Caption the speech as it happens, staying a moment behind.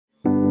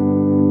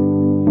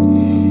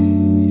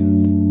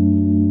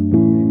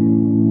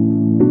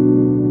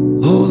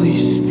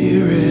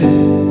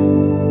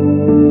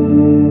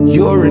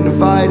you're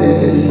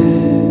invited.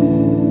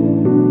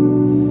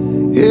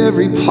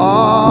 Every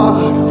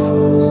part of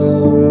us,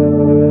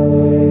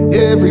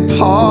 every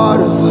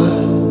part of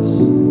us,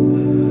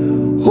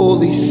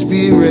 Holy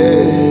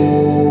Spirit,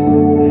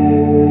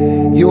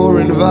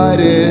 you're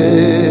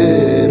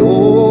invited.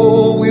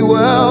 Oh, we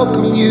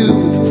welcome you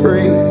with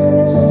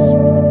praise,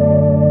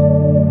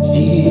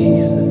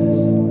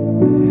 Jesus.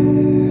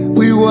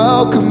 We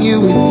welcome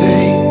you with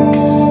thanks,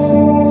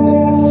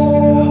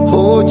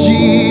 oh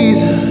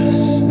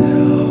Jesus.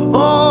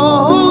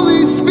 Oh,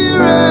 Holy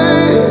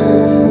Spirit,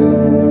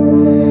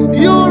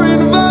 you're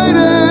invited.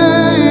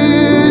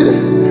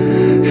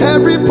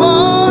 Every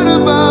part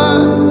of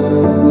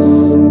us.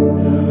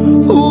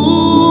 Ooh,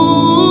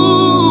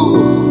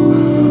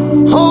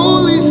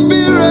 Holy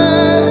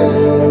Spirit,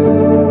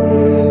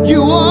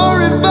 you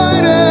are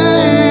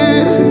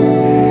invited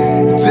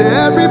to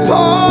every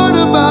part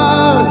of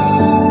us.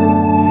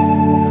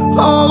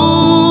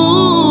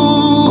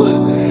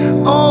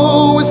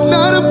 Oh, it's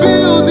not a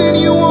building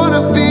you want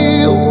to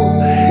feel,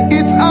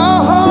 it's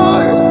our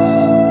hearts.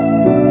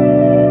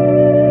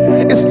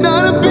 It's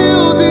not a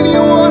building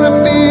you want to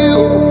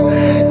feel,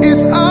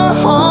 it's our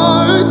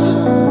hearts.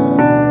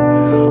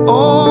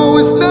 Oh,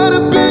 it's not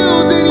a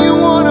building you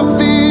want to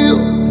feel,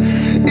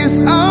 it's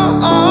our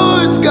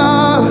hearts,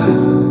 God.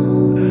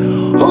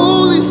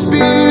 Holy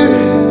Spirit,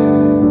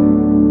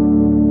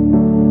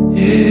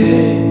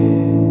 yeah.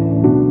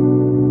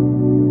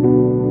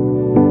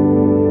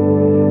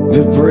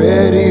 The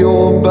bread of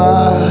your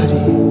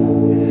body,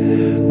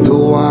 the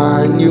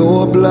wine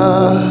your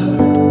blood,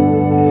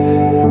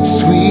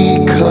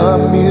 sweet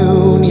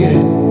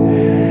communion,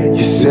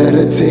 you set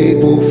a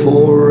table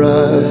for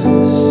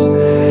us.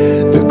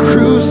 The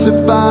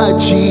crucified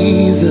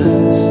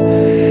Jesus,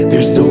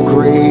 there's no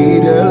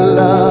greater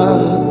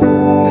love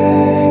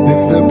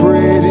than the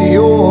bread of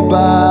your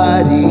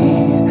body,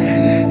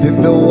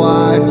 than the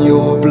wine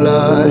your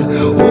blood.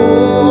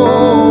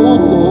 Oh,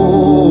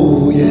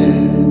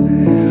 yeah,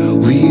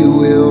 we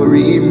will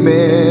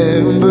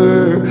remember.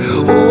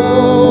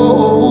 Oh,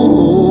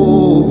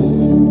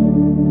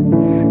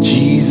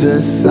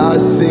 Jesus, our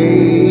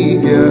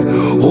Savior.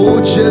 Oh,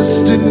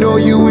 just to know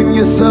you in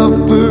your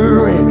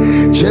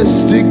suffering,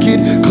 just to get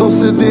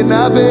closer than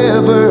I've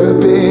ever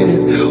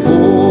been.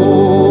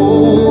 Oh,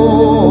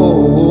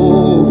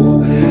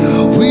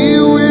 we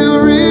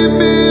will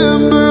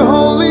remember.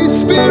 Holy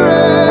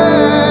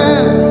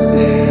Spirit,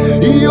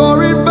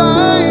 you're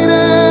invited.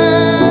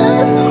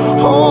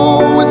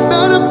 Oh, it's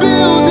not a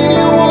building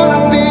you want to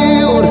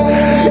build,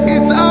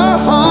 it's our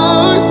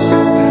hearts.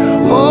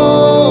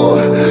 Oh,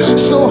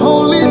 so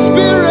Holy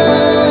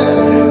Spirit,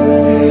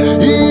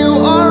 you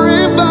are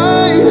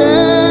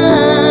invited.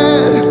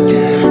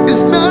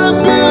 It's not a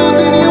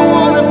building you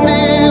want to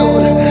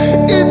build,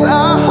 it's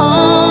our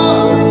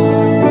hearts.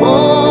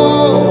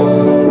 Oh,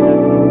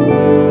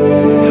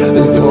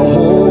 the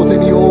holes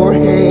in your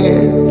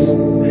hands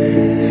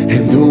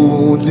and the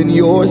wounds in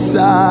your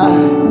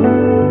side,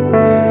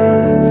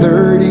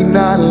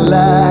 39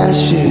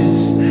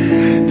 lashes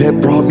that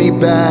brought me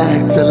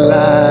back to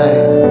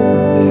life.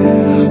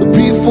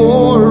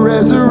 Before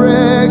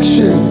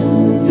resurrection,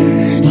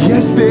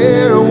 yes,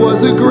 there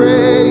was a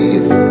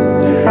grave.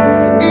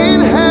 In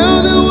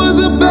hell there was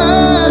a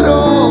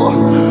battle,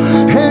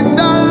 and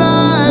our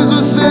lives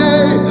were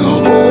saved.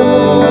 Oh,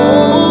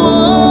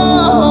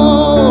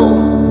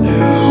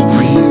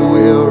 we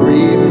will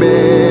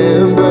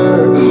remember.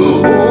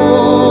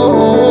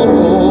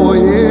 Oh,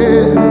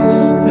 yes,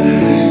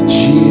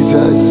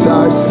 Jesus,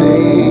 our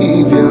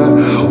Savior.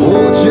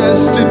 Oh,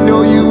 just to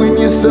know you in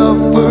your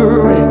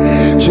suffering,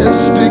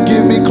 just to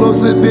get me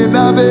closer than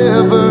I've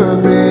ever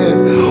been.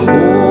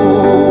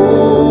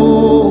 Oh,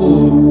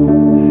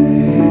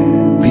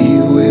 we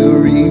will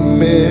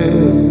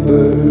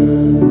remember.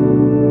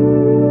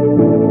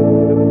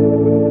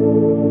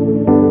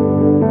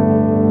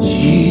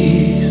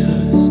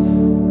 Jesus,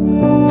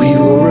 we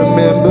will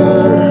remember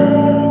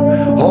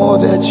all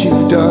that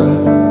you've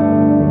done,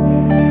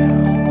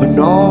 and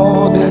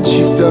all that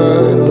you've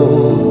done,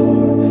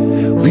 Lord,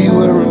 we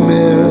will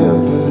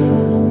remember.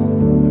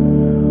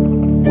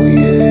 Oh,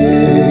 yeah.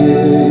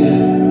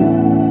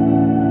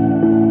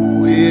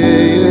 Oh,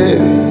 yeah.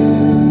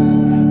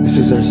 This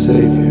is our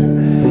Savior.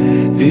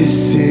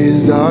 This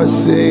is our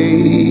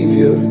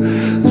Savior.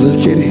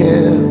 Look at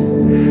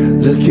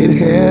Him. Look at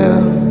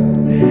Him.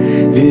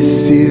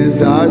 This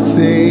is our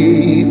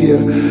Savior.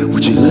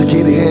 Would you look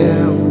at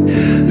Him?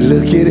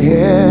 Look at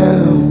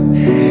Him.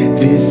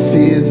 This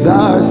is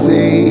our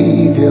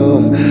Savior.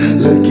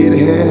 Look at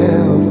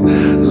Him.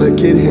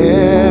 Look at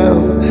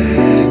Him.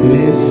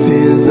 This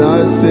is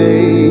our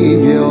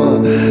Savior.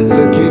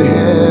 Look at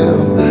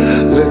Him.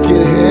 Look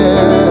at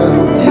Him.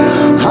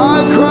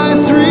 Our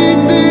Christ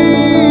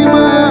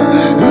Redeemer.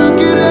 Look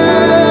at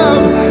Him.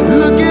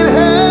 Look at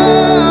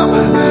Him.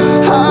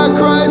 Our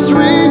Christ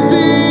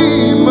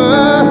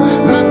Redeemer.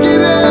 Look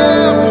at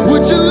Him.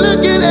 Would you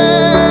look at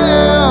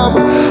Him?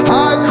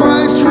 Our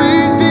Christ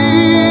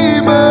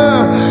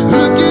Redeemer.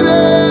 Look at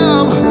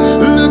Him.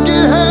 Look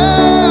at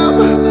Him.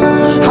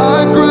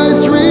 Our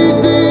Christ Redeemer.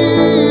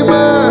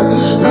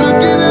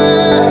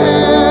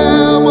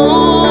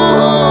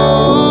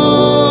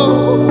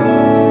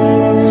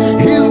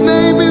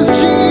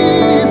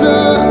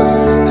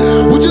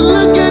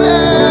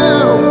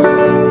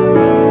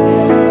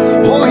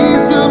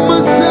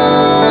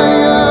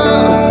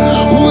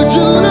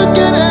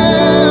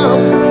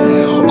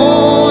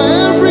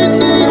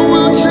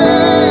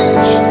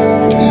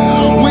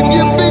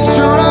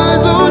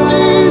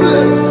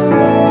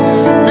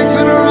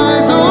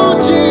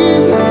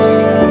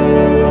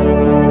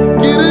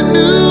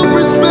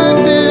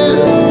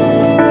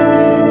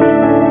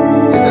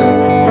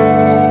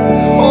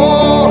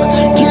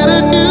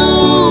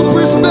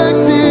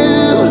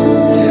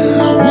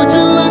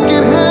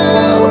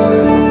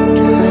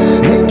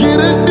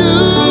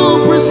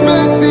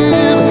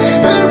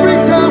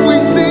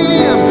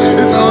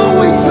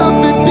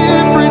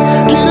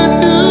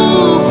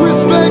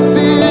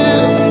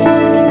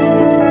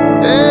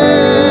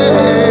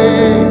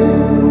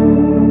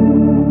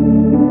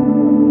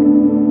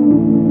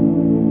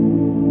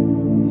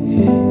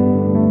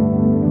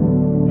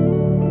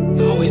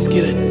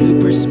 always get a new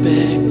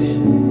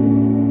perspective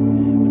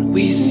when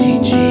we see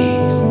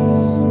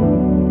Jesus.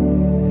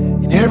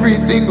 And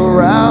everything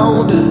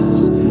around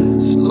us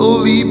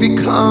slowly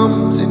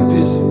becomes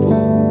invisible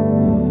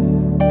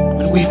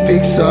when we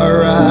fix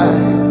our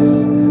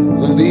eyes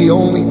on the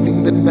only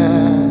thing that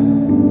matters.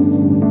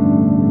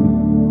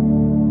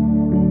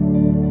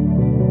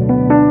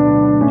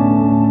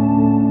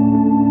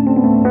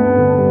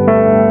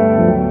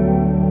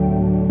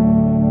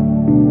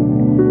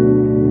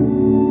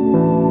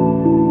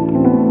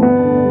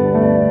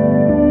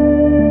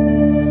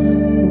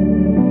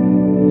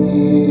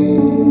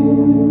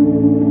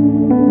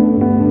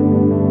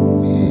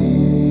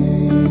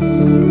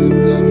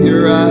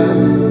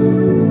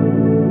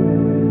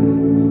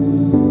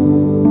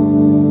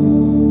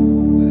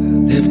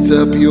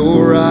 Up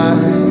your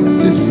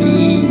eyes to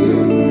see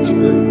Him,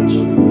 church.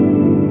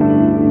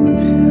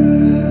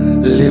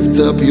 Lift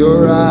up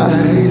your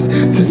eyes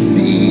to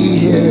see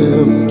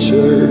Him,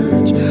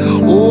 church.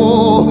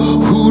 Oh,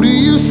 who do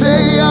you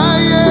say I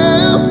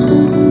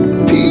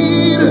am?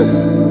 Peter.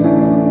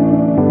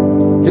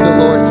 Hear the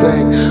Lord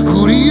saying,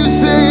 who do you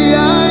say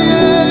I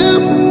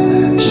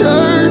am?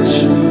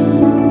 Church.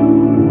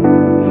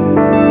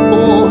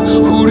 Oh,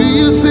 who do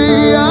you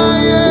say I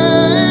am?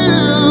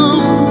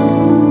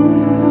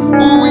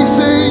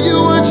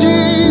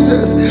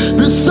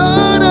 The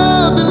Son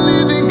of the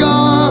living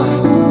God.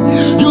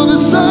 You're the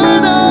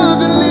Son of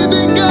the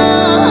living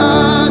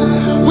God.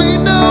 We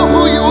know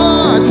who you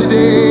are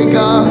today,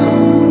 God.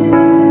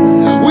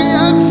 We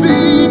have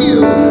seen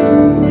you,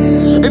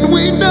 and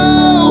we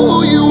know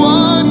who you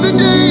are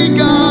today,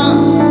 God.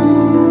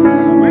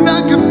 We're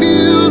not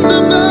confused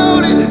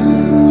about it.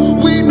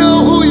 We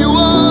know who you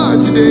are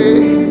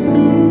today.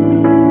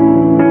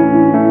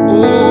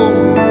 Oh,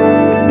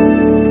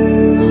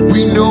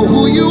 we know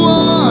who you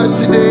are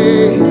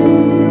today.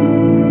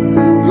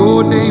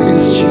 Your name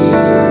is Jesus.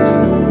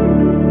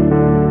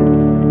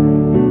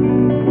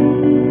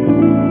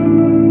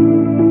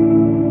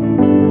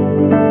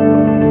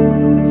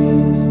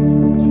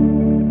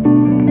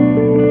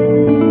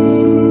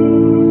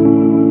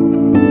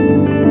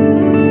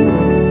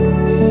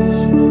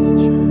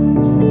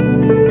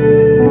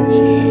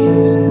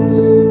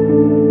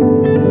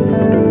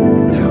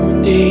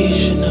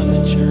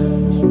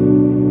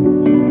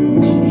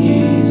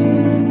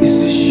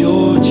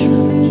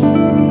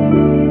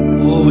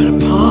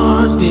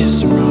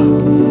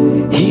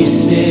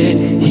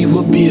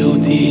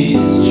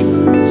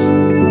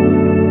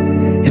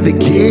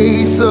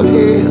 Of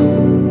hell,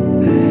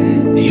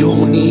 they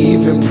won't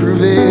even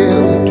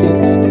prevail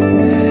against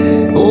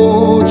it.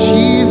 Oh,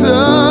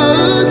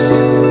 Jesus,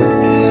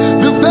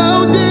 the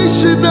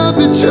foundation of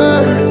the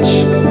church,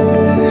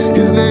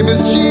 His name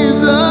is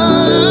Jesus,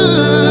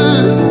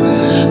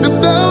 the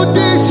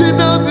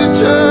foundation of the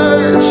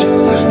church.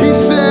 He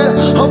said,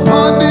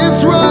 upon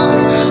this rock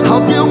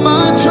I'll build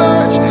my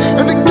church,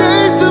 and the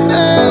gates of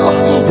hell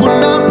will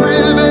not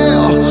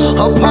prevail.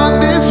 Upon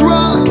this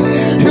rock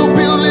He'll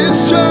build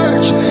His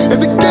church, and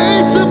the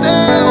gates of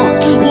hell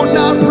will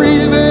not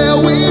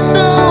prevail. We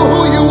know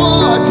who you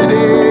are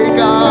today,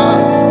 God.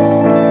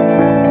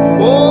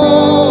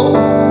 Oh,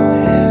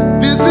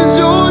 this is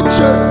your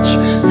church.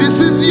 This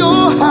is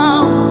your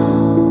house.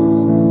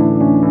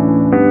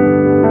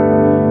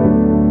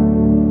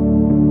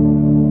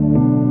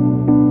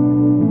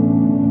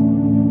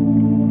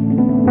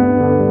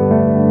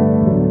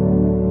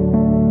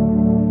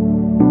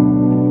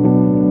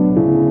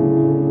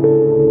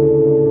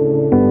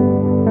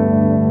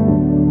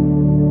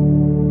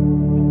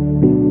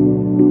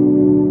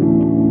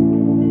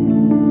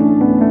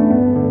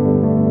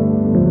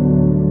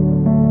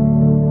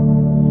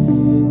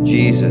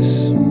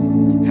 Jesus,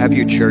 have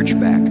your church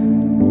back.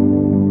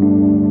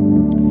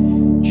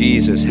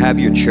 Jesus, have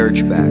your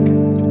church back.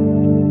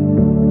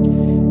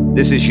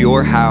 This is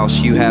your house.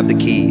 You have the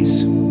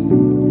keys.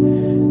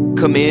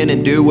 Come in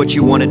and do what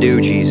you want to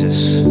do,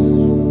 Jesus.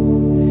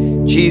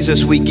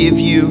 Jesus, we give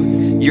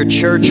you your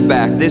church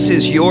back. This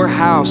is your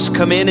house.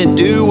 Come in and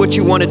do what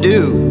you want to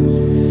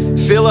do.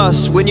 Fill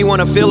us when you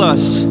want to fill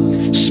us.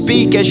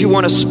 Speak as you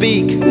want to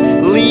speak.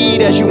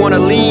 Lead as you want to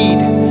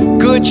lead.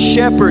 Good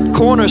shepherd,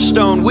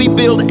 cornerstone, we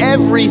build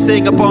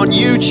everything upon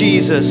you,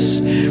 Jesus.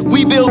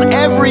 We build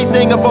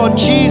everything upon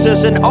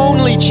Jesus and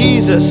only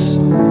Jesus.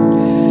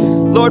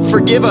 Lord,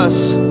 forgive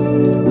us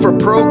for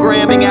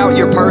programming out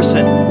your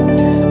person.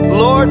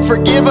 Lord,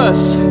 forgive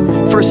us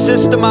for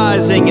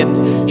systemizing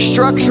and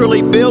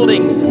structurally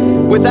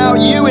building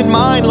without you in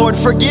mind. Lord,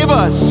 forgive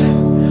us.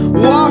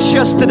 Wash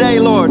us today,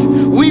 Lord.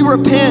 We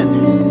repent.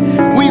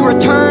 We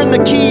return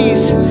the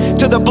keys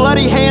to the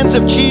bloody hands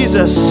of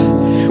Jesus.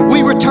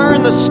 We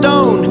return the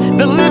stone,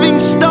 the living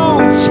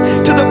stones,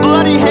 to the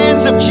bloody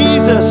hands of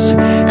Jesus.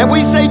 And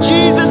we say,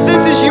 Jesus,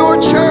 this is your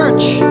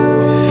church.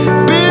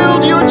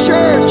 Build your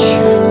church.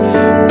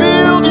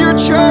 Build your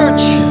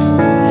church.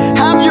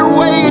 Have your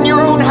way in your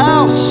own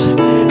house.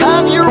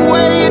 Have your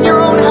way in your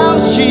own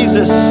house,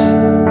 Jesus.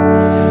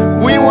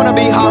 We want to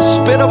be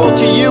hospitable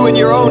to you in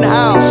your own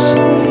house.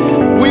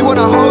 We want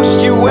to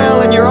host you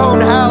well in your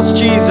own house,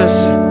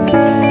 Jesus.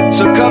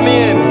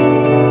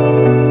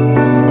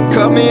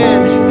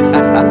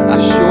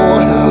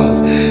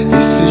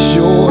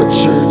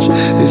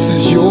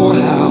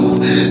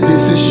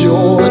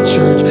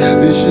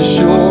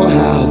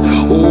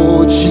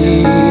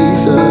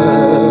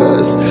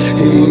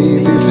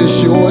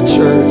 your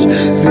church.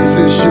 This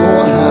is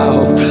your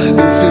house.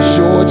 This is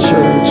your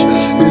church.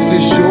 This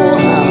is your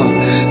house.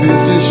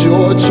 This is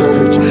your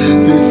church.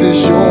 This is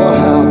your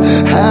house.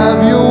 Have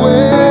your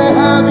way,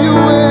 have your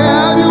way,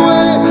 have your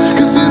way.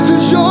 'Cause this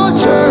is your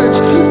church.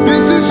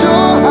 This is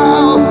your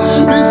house.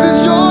 This is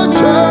your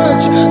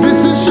church.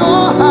 This is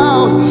your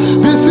house.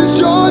 This is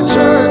your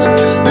church.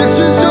 This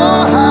is your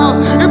house.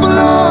 It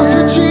belongs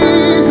to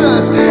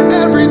Jesus.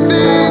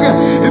 Everything.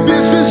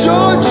 This is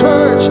your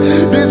church.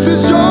 This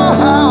is your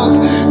house.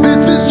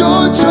 This is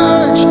your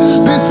church.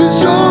 This is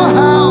your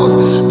house.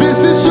 This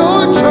is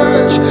your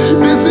church.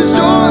 This is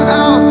your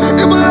house.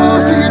 It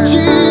belongs to you,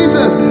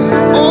 Jesus.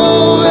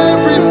 Oh,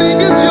 everything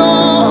is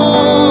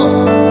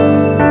yours.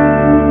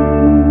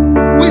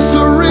 We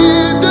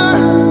surrender.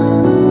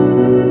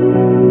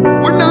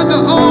 We're not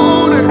the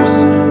owners.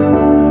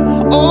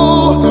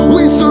 Oh,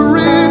 we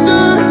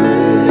surrender.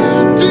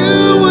 Do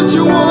what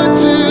you want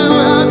to.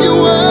 Have your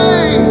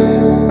way.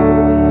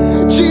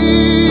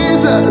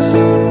 Jesus,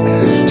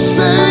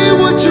 say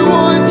what you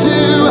want to.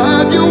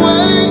 Have your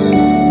way.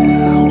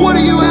 What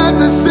do you have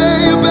to say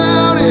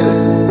about it?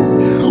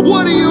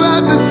 What do you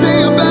have to say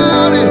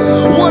about it?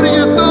 What are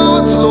your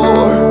thoughts,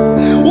 Lord?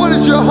 What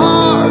is your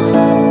heart?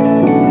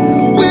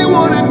 We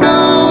want to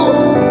know.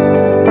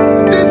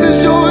 This is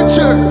your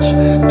church.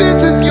 This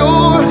is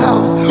your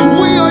house.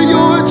 We are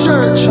your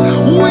church.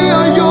 We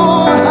are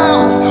your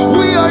house.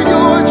 We are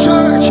your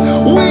church.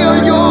 We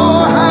are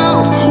your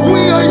house.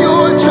 We are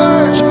your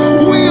church.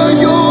 We are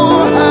your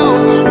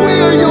house. We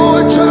are your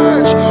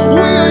church.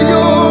 We are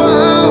your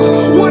house.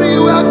 What do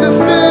you have to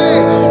say?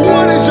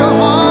 What is your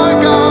heart,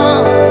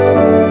 God?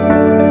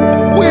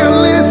 We are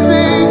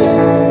listening.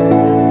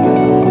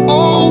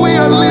 Oh, we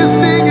are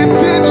listening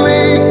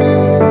intently.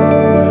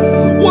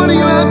 What do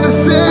you have to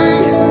say?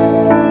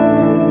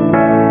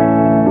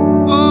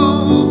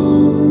 Oh,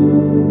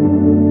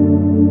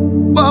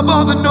 above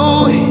all the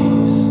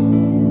noise,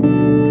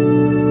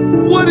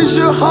 what is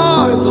your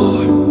heart,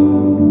 Lord?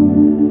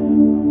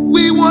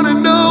 We want to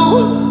know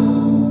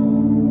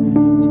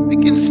so we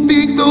can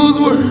speak those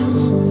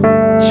words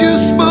that you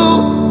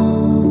spoke.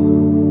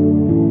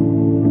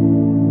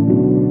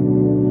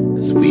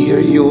 'Cause we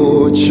are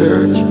your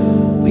church.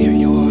 We are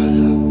your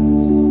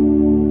house.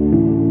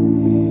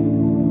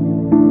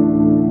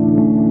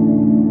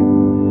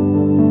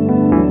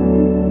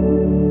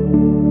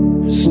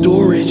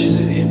 Storage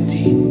isn't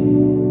empty.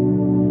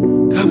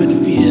 Come and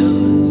fill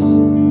us.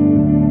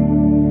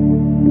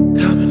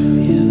 Come and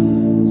fill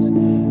us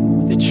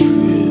with the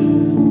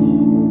truth,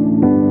 Lord.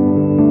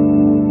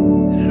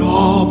 That it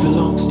all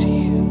belongs to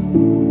you.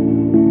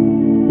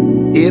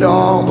 It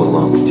all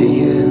belongs to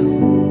Him.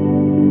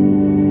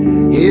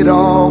 It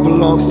all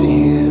belongs to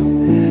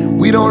Him.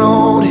 We don't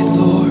own it,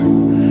 Lord.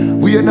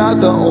 We are not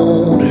the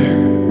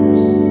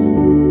owners.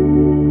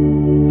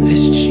 But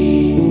it's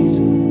Jesus.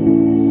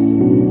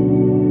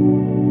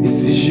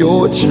 This is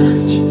your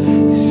church.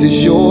 This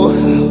is your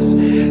house.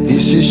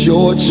 This is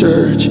your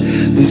church.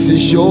 This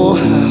is your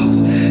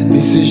house.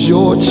 This is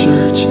your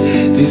church.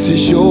 This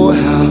is your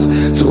house.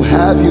 So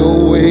have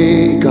your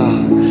way,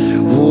 God.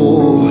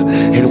 Oh,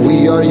 and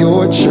we are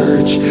your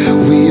church.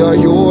 We are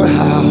your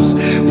house.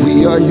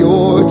 We are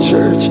your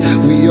church.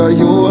 We are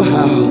your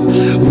house.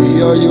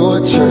 We are your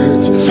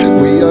church.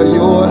 We are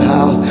your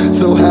house.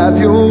 So have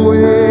your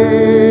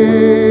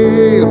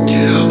way.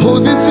 Oh,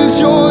 this is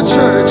your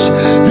church.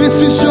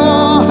 This is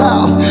your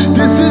house.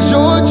 This is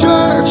your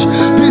church.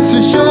 This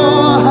is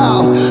your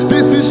house.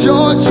 This is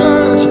your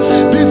church.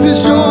 This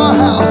is your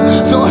house.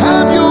 So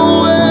have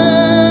your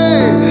way.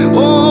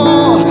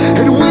 Oh,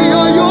 and we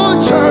are your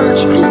church.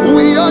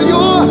 We are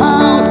your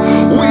house.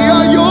 We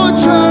are your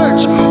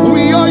church.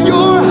 We are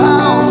your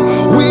house.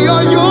 We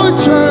are your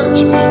church.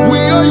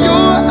 We are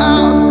your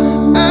house.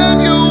 Have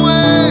your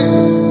way.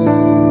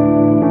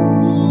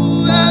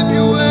 Ooh, have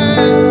your way.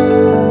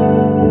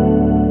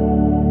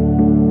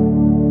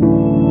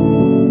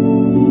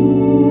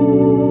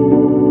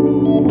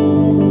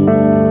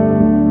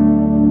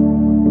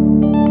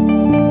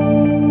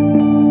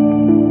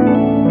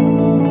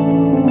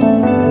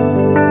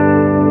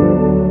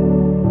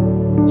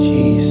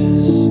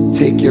 Jesus,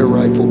 take your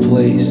rightful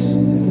place.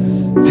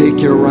 Take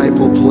your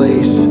rightful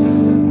place.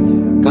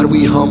 God,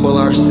 we humble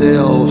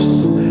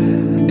ourselves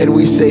and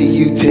we say,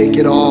 you take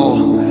it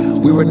all.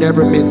 We were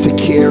never meant to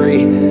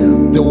carry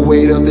the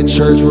weight of the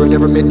church. We were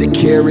never meant to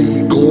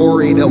carry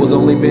glory that was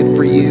only meant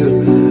for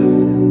you.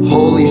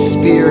 Holy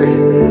Spirit,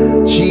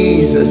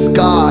 Jesus,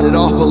 God, it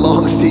all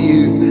belongs to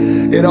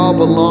you. It all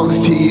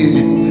belongs to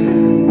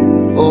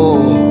you.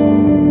 Oh,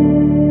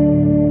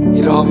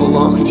 it all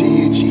belongs to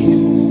you,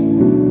 Jesus.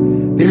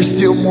 There's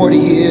still more to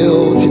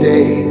yield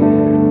today.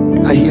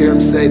 I hear him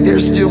say,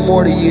 there's still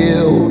more to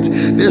yield.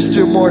 There's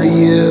still more to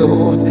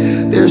yield.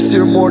 There's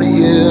still more to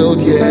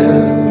yield,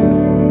 yeah.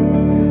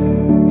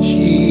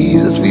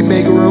 Jesus, we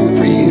make room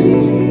for you.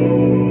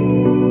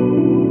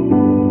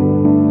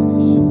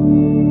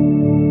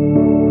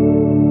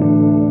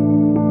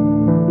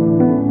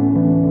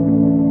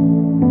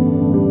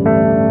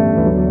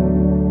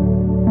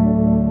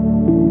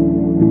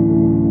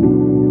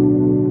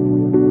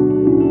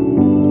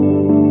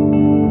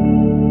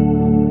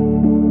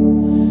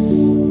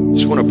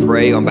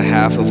 pray on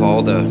behalf of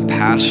all the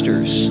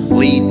pastors,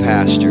 lead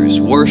pastors,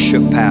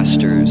 worship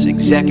pastors,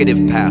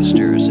 executive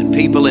pastors, and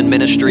people in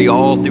ministry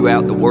all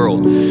throughout the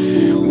world.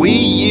 We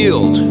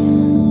yield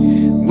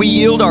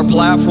our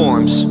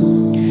platforms.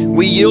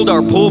 We yield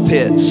our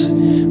pulpits.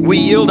 We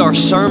yield our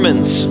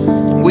sermons.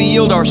 We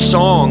yield our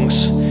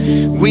songs.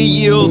 We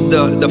yield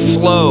the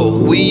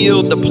flow. We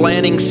yield the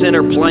planning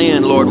center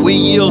plan, Lord. We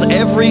yield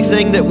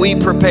everything that we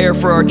prepare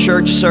for our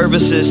church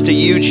services to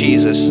you,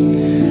 Jesus.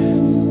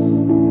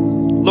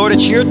 Lord,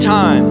 it's your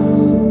time.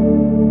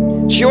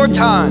 It's your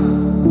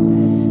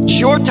time. It's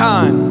your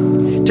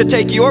time to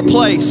take your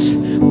place.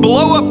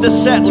 Blow up the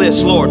set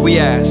list, Lord, we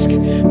ask.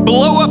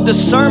 Blow up the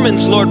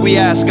sermons, Lord, we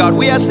ask, God.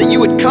 We ask that you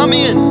would come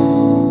in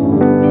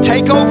and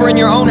take over in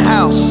your own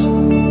house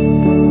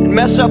and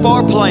mess up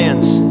our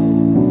plans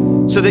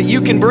so that you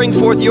can bring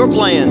forth your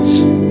plans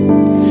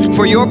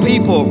for your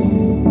people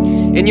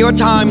in your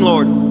time,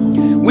 Lord.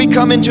 We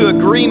come into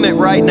agreement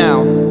right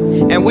now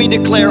and we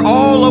declare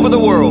all over the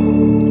world,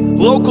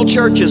 local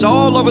churches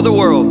all over the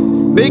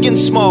world, big and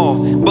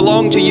small,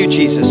 belong to you,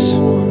 Jesus.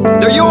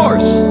 They're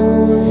yours.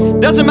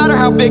 Doesn't matter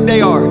how big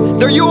they are.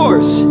 They're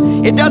yours.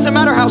 It doesn't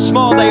matter how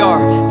small they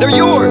are. They're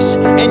yours.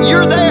 And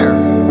you're there.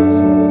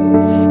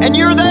 And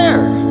you're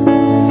there.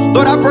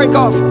 Lord, I break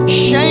off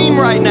shame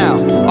right now,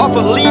 off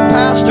of lead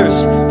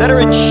pastors that are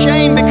in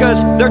shame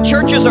because their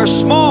churches are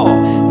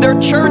small. Their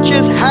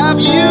churches have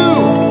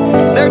you.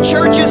 Their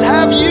churches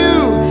have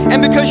you.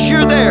 And because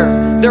you're there,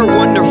 they're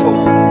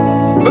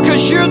wonderful.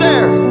 Because you're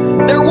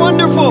there, they're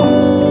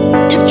wonderful.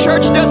 If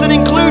church doesn't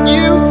include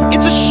you,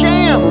 it's a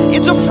sham,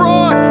 it's a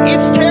fraud,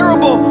 it's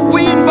terrible.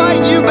 We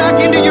invite you back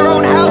into your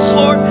own house,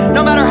 Lord,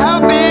 no matter how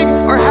big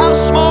or how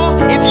small.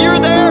 If you're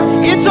there,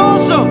 it's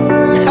awesome.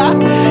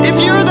 If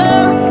you're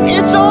there,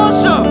 it's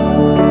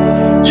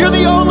awesome. You're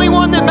the only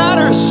one that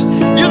matters.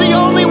 You're the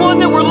only one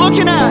that we're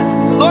looking at.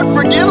 Lord,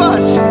 forgive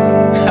us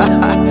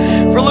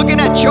for looking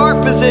at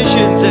chart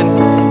positions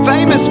and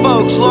famous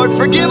folks. Lord,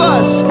 forgive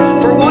us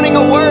for wanting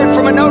a word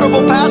from a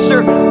notable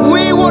pastor.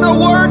 We want a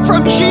word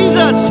from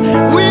Jesus.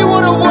 We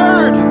want a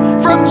word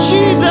from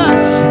Jesus.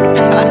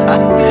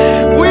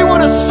 We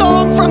want a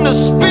song from the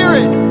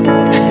Spirit.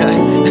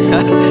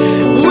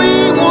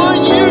 We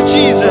want you,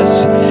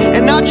 Jesus,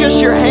 and not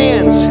just your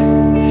hands,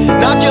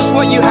 not just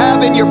what you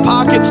have in your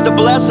pockets to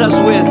bless us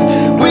with.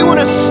 We want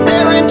to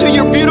stare into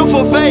your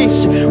beautiful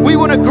face. We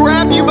want to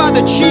grab you by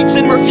the cheeks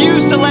and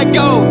refuse to let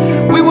go.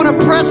 We want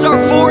to press our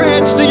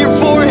foreheads to your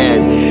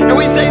forehead. And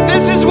we say,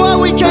 this is why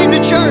we came to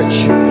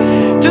church,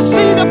 to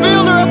see the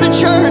builder of the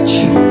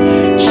church,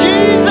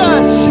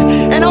 Jesus,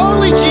 and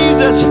only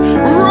Jesus.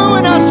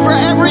 Ruin us for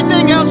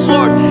everything else,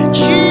 Lord.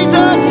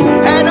 Jesus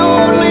and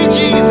only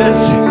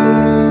Jesus.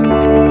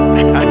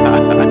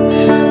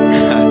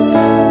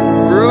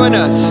 Ruin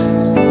us.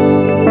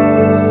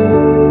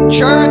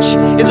 Church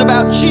is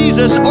about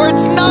Jesus or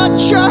it's not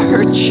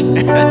church.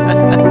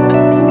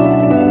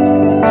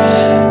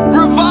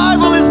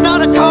 Revival is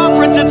not a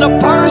conference, it's a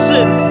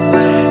person.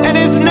 And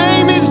his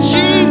name is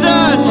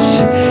Jesus.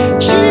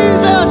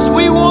 Jesus,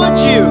 we want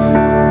you.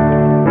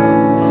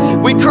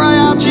 We cry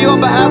out to you on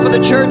behalf of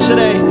the church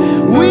today.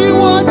 We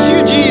want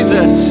you,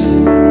 Jesus.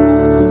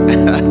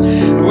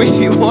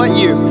 We want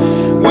you.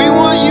 We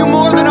want you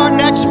more than our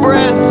next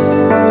breath.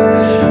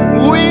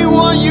 We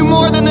want you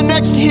more than the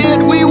next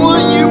hit. We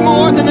want you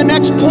more than the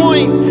next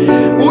point.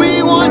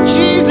 We want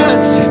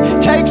Jesus.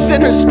 Take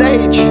center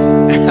stage.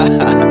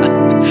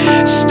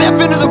 Step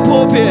into the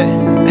pulpit.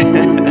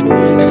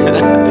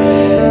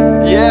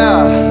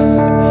 Yeah.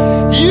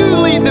 You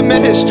lead the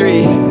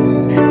ministry.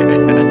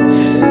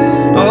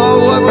 Oh,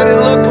 what would it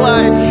look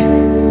like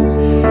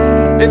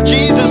if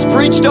Jesus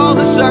preached all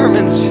the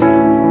sermons?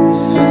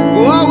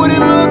 What would it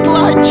look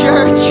like,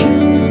 church?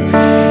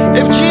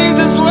 If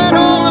Jesus led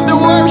all of the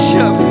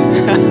worship?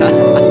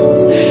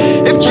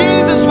 If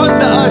Jesus was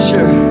the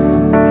usher?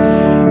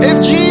 If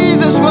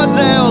Jesus was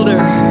the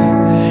elder?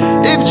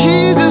 If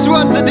Jesus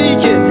was the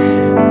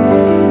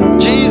deacon?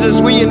 Jesus,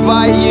 we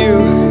invite you.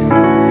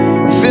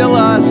 Fill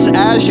us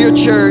as your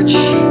church.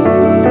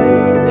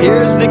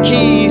 Here's the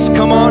keys.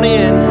 Come on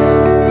in.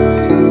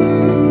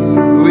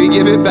 We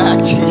give it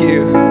back to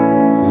you.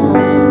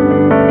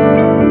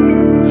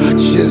 Not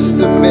just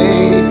the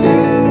main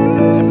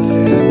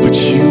thing, but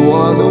you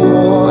are the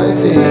one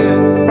thing.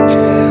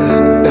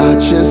 Not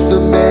just the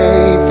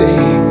main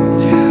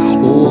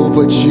thing, oh,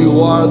 but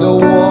you are the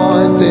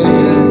one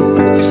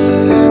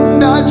thing.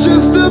 Not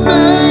just the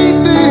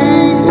main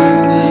thing,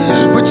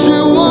 but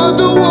you are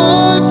the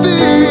one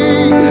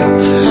thing.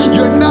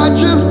 You're not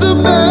just the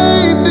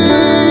main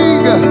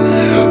thing,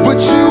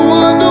 but you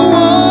are the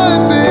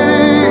one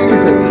thing.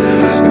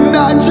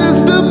 Not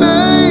just the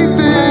main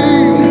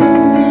thing,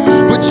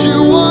 but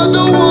you are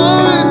the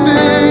one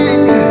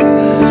thing.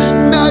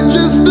 Not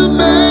just the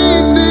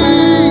main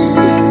thing,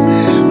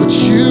 but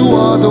you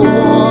are the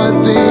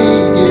one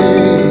thing,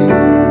 yeah.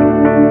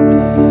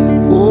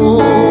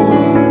 Oh,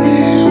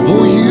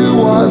 oh,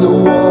 you are the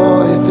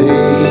one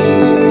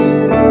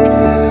thing.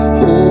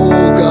 Oh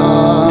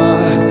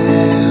God,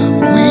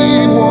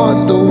 we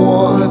want the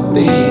one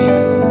thing.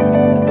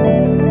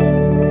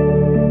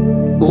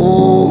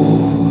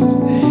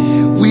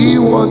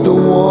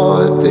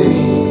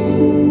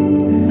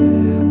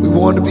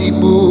 want to be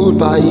moved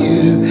by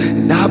you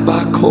and not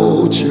by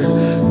culture.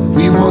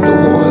 We want the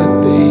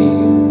one thing,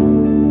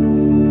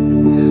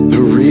 the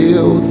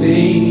real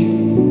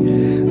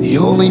thing, the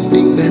only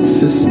thing that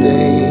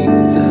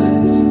sustains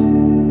us,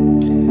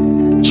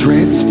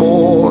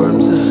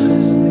 transforms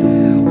us.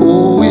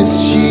 Oh,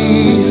 it's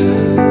Jesus.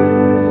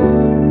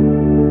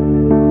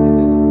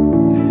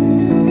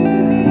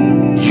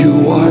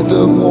 You are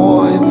the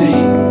one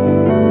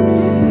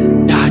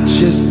thing, not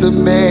just the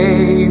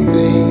main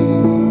thing.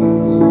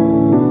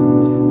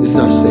 This is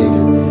our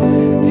Savior.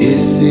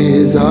 This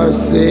is our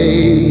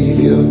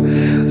Savior.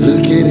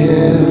 Look at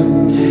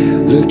Him.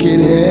 Look at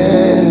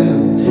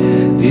Him.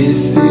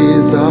 This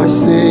is our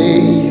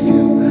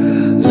Savior.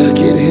 Look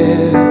at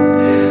Him.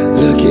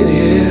 Look at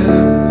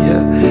Him.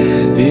 Yeah.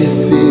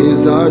 This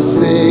is our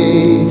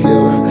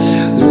Savior.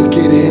 Look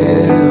at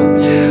Him.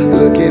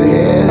 Look at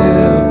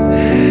Him.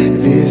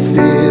 This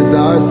is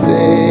our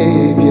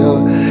Savior.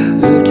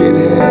 Look at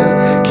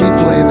Him. Keep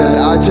playing that.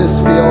 I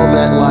just feel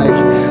that like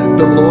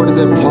the Lord is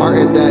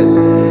imparting that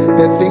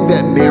thing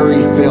that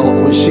Mary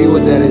felt when she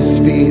was at His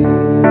feet.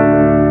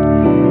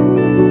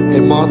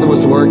 And Martha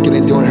was working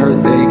and doing her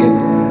thing,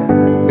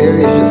 and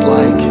Mary is just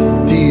like,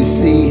 do you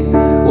see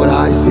what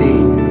I see?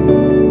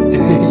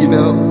 You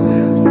know,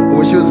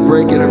 when she was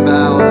breaking her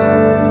vow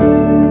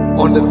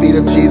on the feet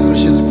of Jesus, when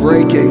she was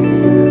breaking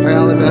her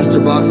alabaster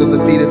box on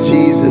the feet of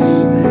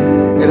Jesus,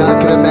 and I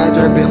can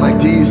imagine her being like,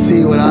 do you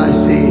see what I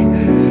see?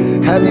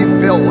 Have you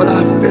felt what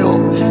I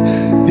felt?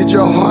 Did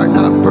your heart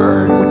not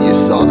burn when you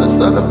saw the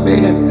Son of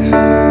Man?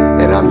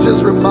 And I'm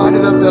just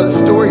reminded of the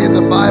story in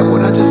the Bible,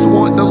 and I just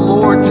want the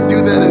Lord to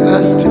do that in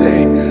us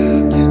today.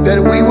 That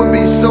we would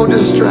be so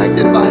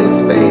distracted by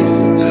His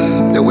face,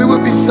 that we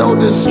would be so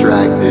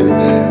distracted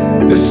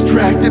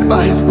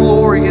by His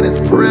glory and His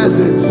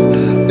presence,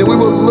 that we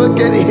will look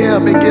at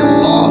Him and get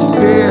lost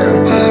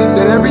there,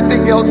 that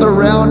everything else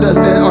around us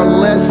that are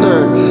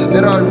lesser,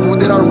 that are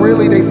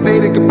really, they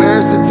fade in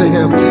comparison to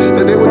Him,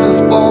 that they will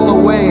just fall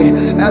away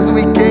as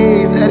we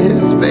gaze at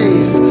His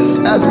face,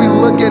 as we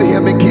look at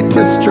Him and get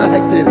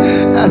distracted,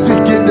 as we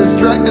get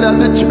distracted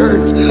as a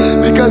church,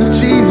 because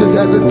Jesus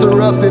has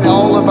interrupted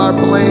all of our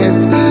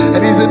plans,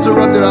 and He's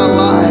interrupted our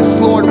lives.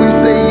 Lord, we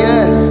say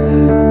yes.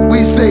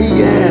 We say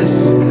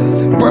yes.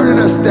 Burning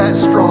us that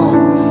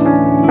strong.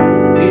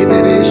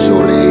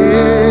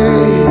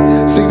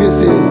 Sing,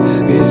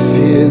 this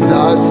is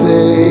our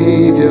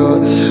Savior.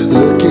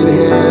 Look at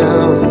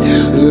Him.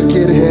 Look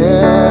at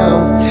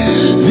Him.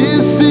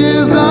 This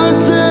is our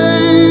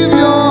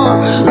Savior.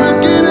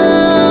 Look at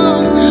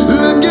Him.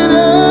 Look at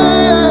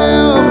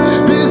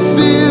Him. This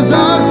is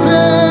our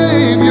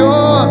Savior.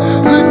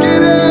 Look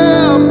at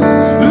Him.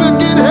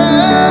 Look at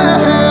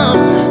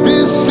Him.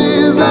 This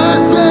is our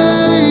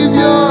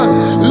Savior.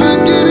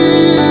 Look at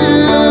Him.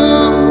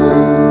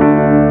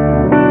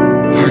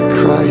 Our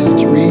Christ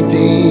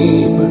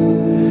Redeemer.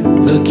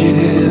 Look at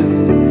Him.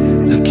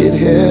 Look at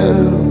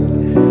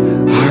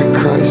Him. Our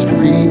Christ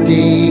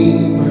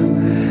Redeemer.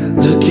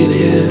 Look at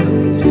Him.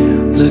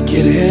 Look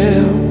at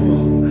Him.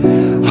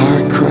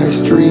 Our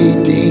Christ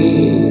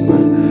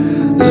Redeemer.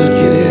 Look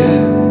at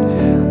Him.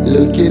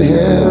 Look at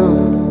Him.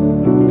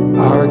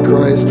 Our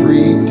Christ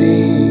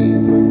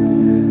Redeemer.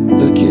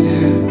 Look at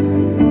Him.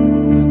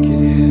 Look at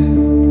Him.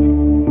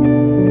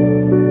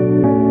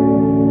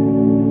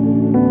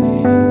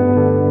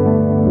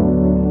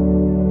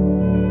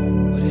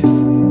 What if we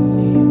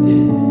believed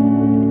it?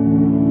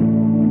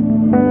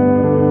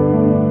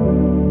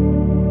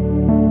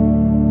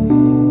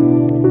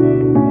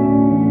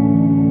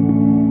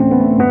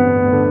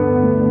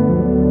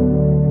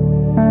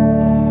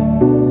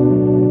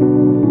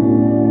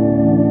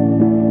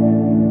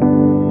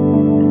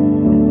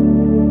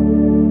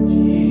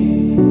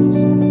 Jesus,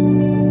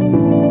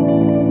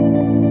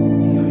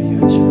 we are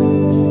your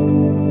church.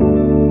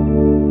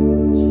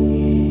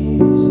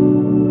 Jesus,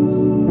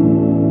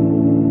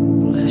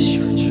 bless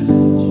your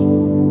church.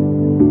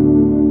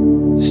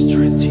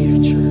 Strength to your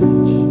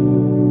church.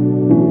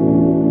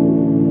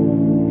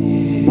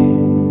 Yeah.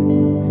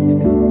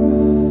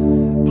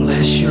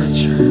 Bless your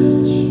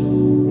church.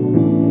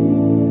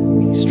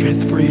 We need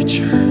strength for your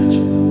church.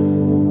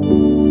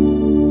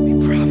 We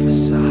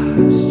prophesy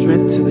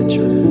strength to the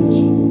church.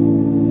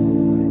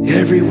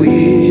 Every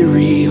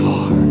weary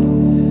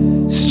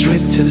heart,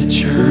 strength to the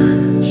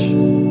church,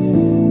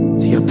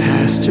 to your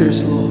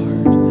pastors,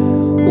 Lord.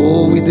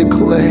 Oh, we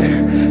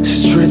declare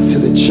strength to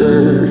the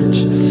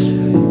church.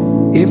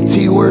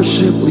 Empty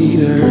worship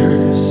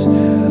leaders,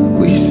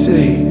 we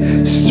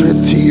say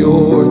strength to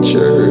your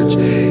church.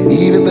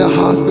 Even the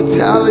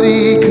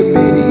hospitality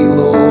committee,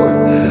 Lord.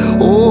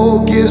 Oh,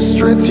 give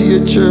strength to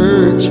your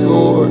church,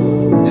 Lord,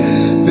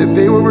 that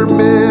they will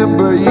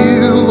remember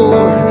you,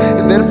 Lord,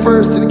 in that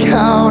first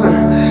encounter,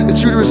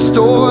 that you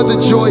restore the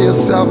joy of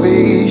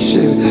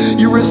salvation.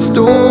 You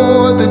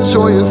restore the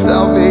joy of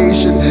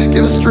salvation.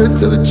 Give strength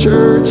to the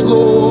church,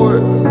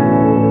 Lord,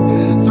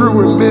 through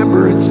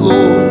remembrance,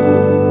 Lord.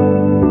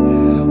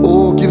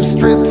 Oh, give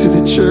strength to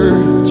the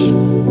church.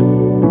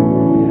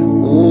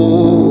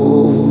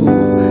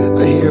 Oh,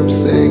 I hear Him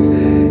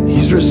saying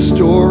He's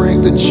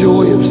restoring the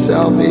joy of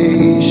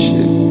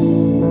salvation.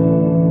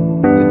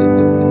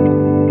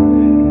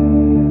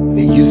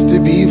 It used to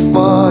be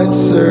fun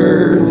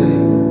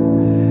serving.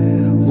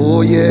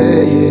 Oh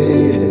yeah,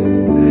 yeah,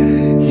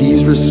 yeah.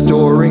 He's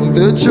restoring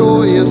the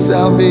joy of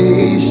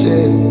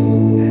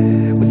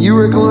salvation. When you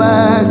were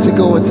glad to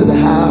go into the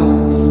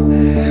house,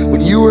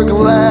 when you were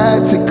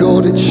glad to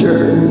go to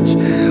church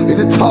and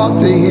to talk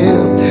to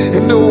him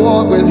and to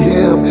walk with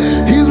him,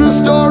 he's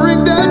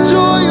restoring that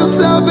joy of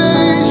salvation.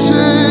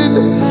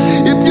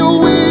 If you're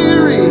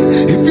weary,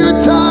 if you're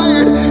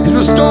tired, he's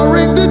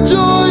restoring the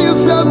joy of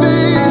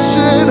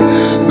salvation.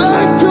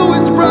 Back to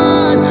his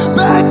bride,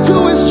 back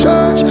to his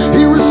church,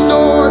 he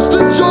restores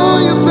the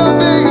joy of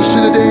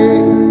salvation today.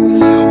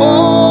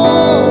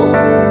 Oh,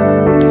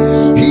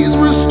 he's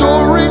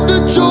restoring the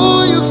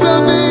joy of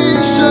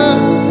salvation.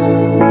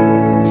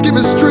 He's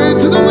giving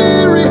strength to the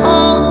weary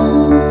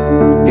heart.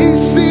 He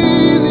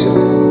sees you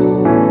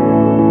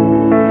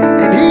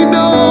and he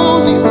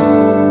knows you.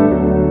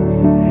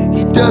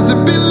 He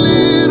doesn't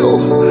belittle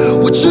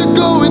what you're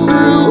going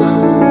through.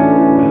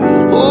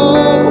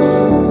 Oh,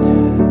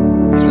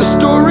 he's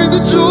restoring the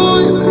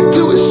joy back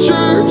to his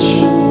church.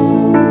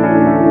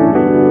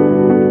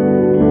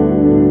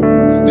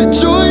 The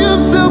joy of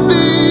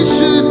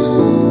salvation,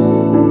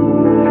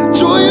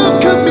 joy of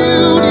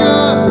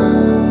communion.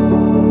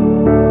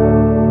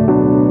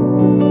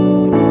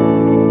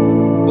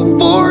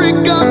 Before it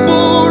got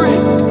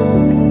boring,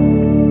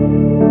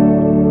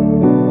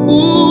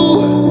 ooh,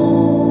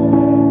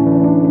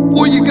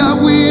 before you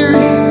got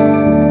weary,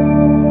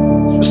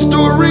 it's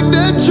restoring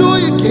that joy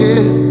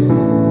again.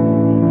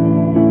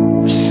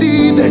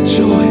 Receive that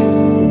joy.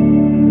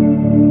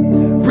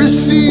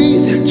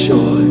 Receive that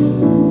joy.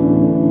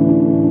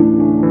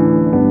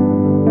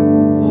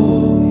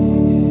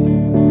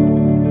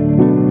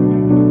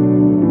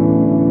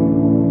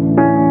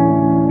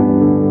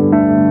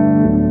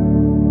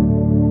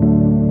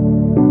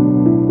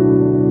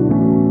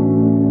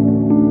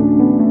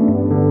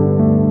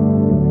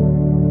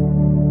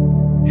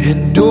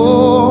 And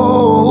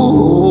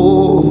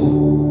oh,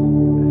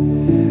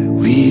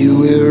 we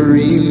will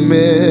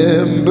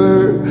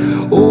remember,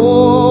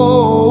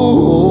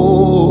 oh,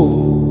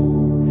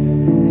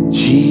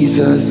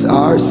 Jesus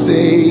our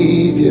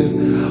Savior.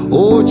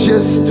 Oh,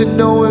 just to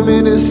know him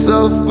in his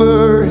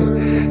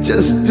suffering,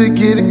 just to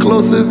get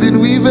closer than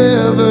we've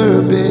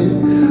ever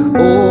been.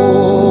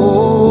 Oh,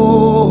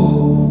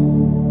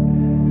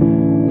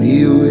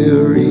 we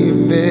will remember.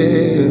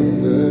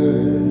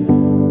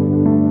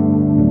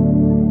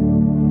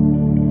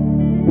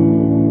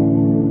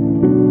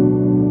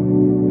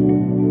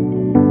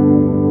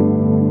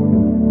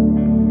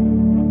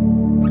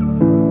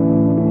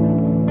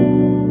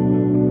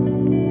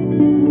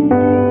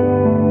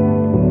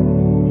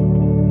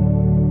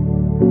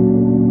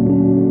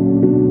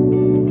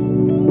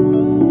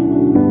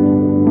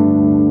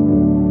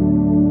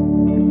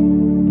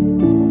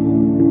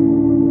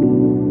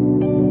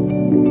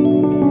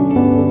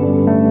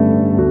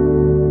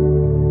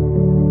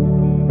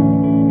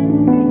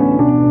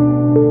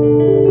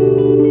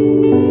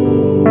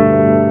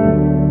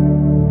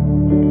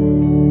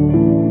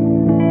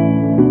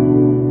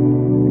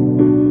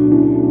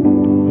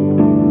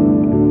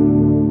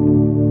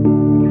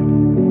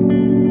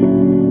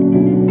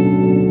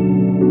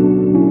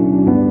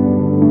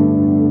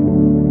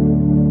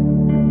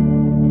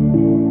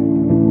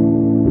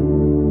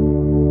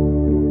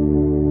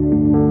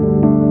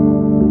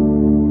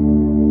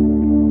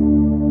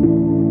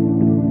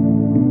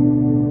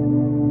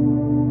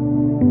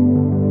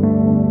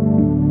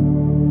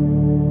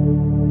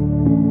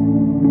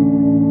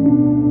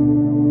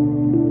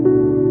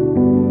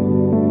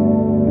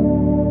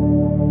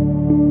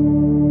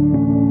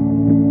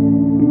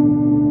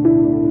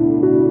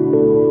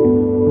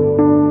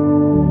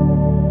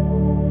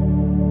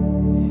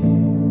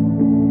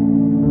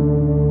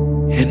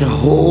 And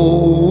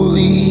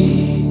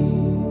holy,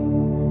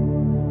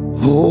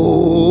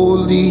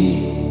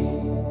 holy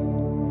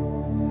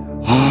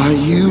are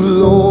you,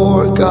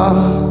 Lord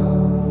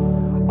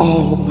God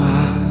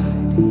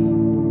Almighty.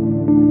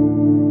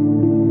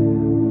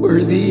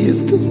 Worthy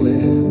is the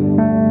Lamb,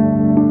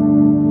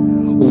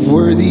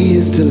 worthy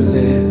is the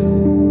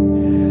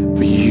Lamb,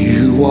 for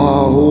you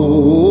are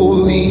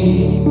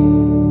holy,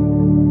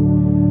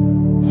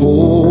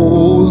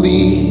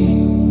 holy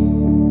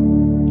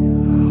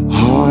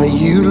are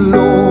you,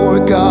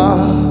 Lord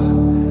God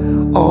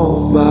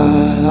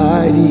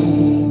Almighty.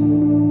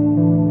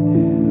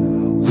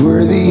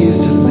 Worthy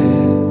is the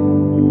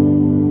Lamb,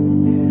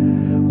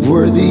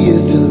 worthy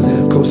is the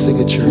Lamb. Go sing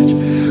it, church.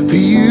 For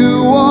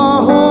you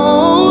are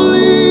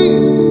holy,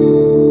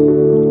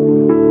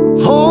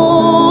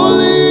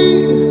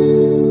 holy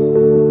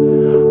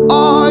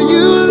are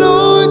you,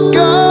 Lord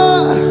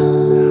God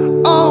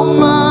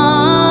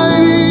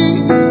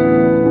Almighty.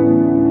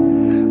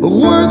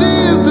 Worthy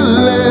is the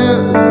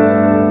Lamb,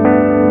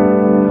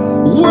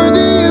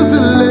 worthy is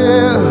the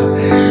Lamb.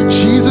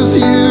 Jesus,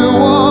 you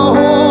are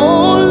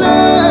holy,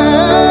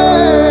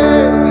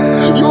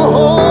 you're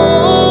holy.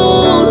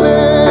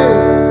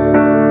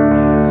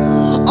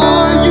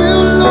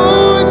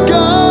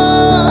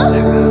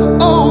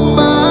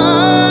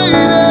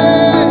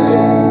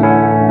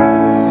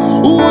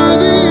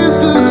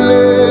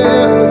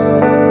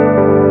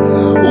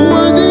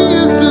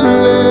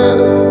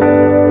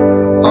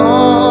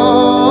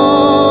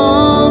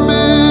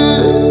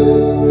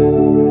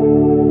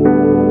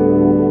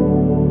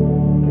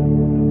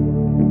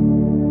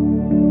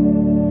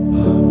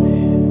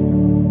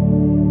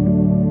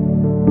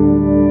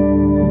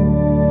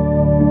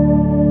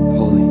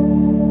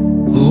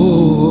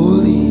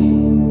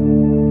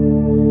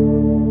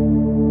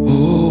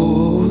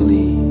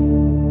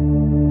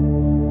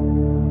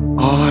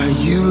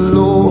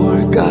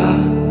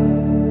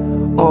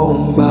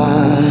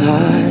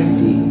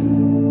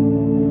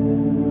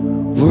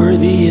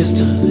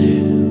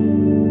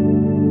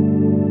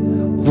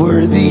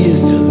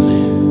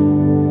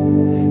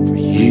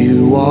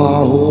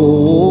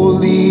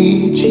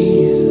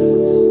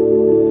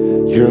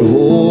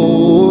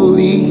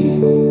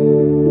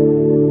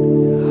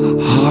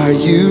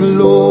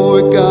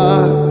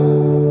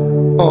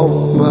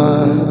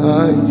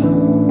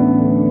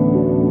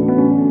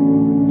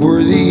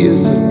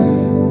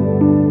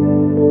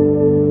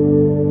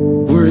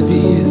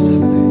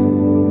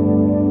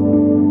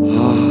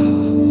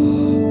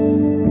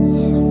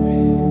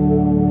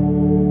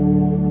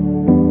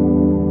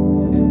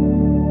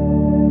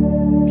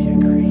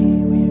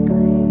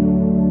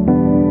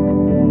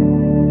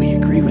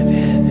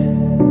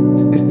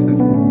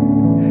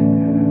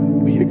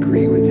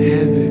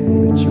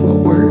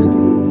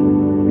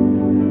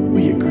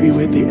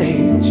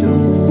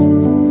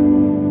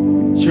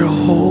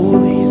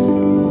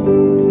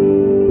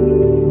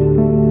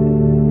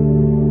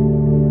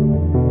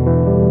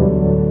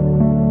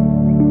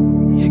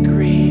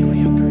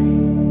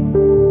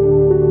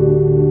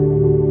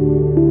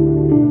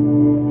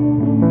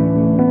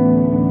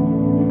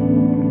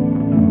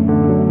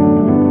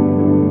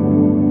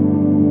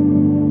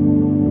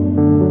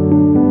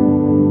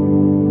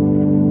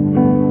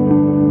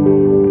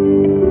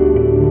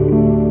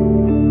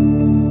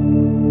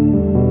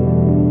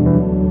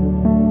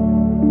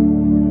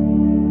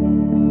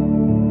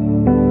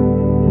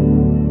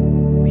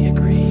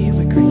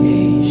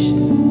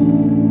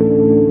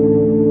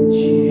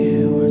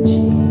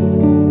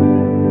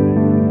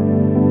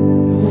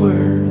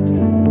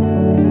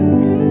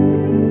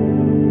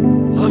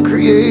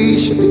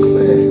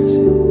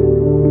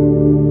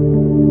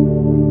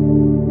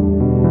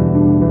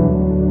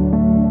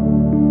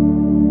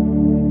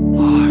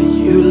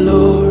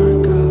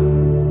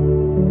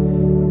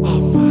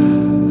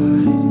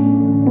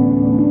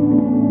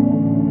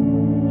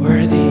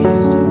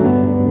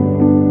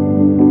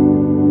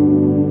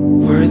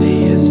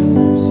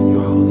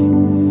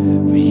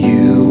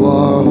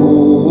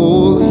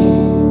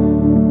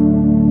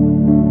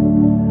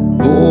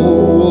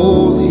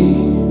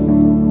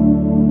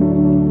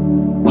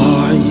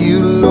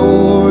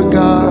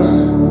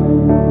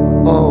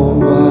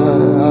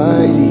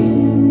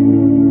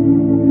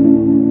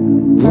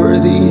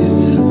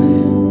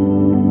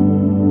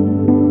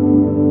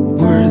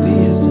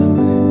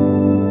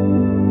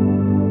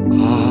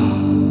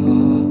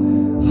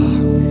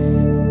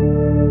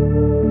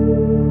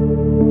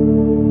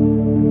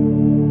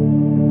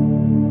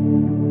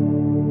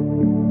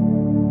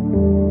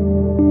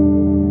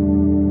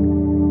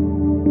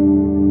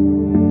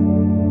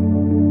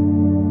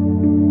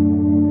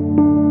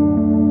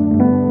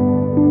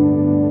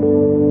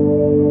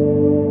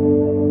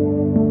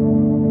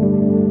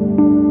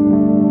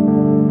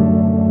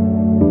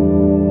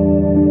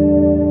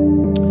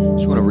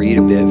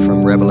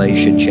 from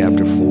Revelation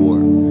chapter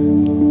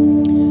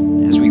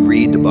 4. As we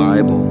read the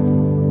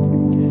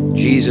Bible,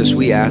 Jesus,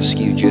 we ask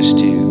you just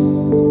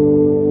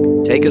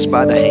to take us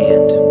by the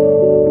hand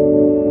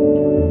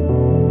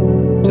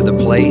to the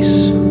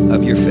place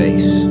of your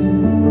face.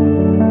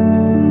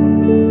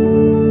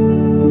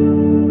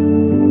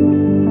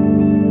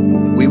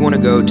 We want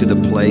to go to the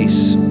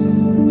place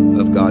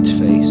of God's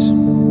face.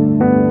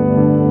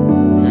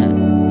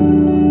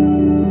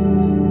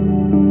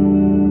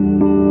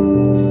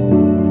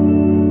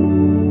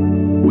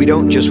 We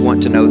don't just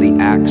want to know the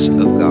acts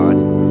of God.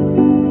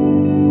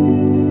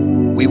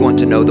 We want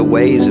to know the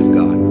ways of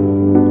God.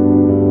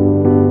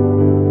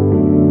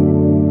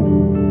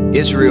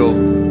 Israel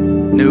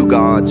knew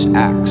God's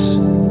acts,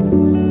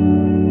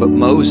 but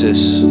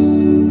Moses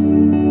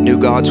knew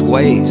God's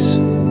ways.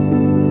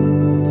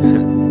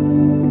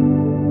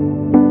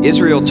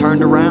 Israel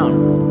turned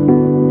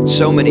around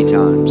so many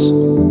times.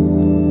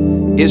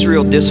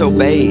 Israel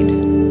disobeyed.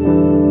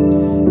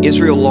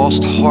 Israel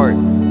lost heart.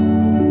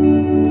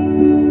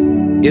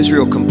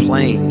 Israel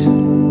complained.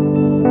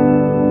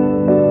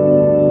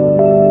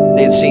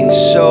 They had seen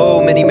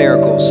so many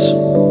miracles,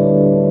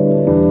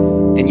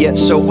 and yet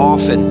so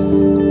often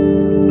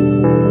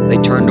they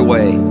turned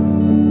away.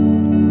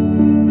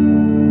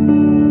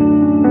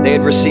 They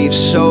had received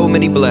so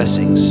many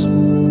blessings,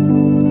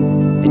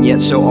 and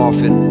yet so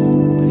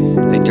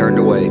often they turned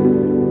away.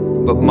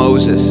 But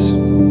Moses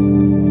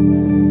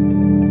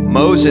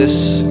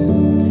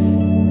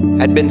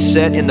had been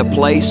set in the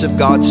place of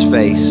God's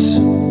face,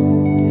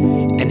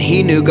 and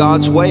he knew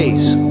God's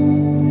ways,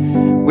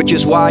 which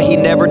is why he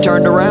never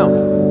turned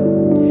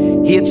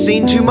around. He had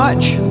seen too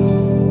much.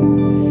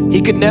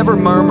 He could never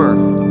murmur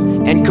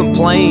and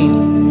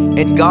complain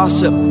and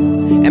gossip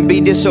and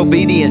be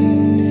disobedient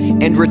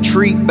and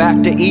retreat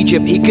back to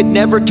Egypt. He could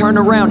never turn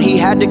around. He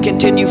had to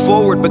continue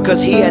forward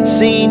because he had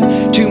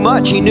seen too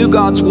much. He knew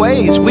God's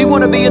ways. We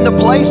want to be in the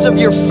place of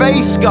your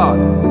face, God.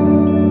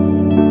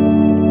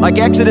 Like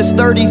Exodus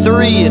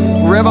 33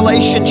 and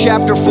Revelation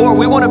chapter 4,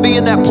 we want to be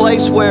in that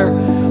place where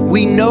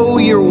we know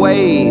your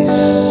ways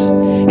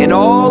and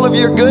all of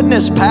your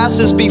goodness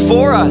passes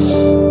before us.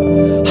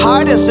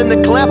 Hide us in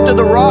the cleft of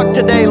the rock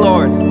today,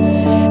 Lord,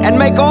 and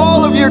make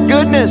all of your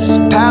goodness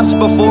pass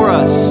before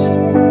us.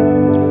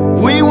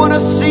 We want to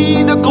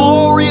see the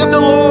glory of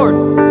the Lord.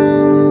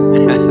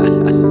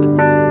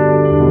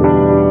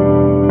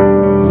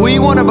 We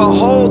want to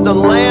behold the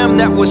Lamb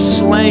that was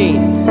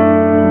slain.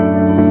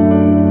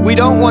 We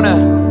don't want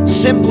to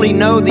simply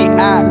know the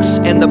acts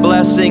and the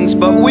blessings,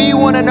 but we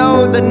want to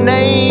know the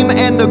name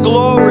and the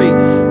glory.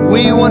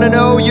 We want to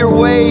know your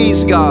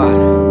ways, God.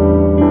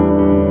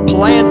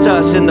 Plant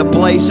us in the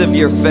place of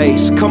your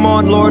face. Come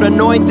on, Lord,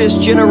 anoint this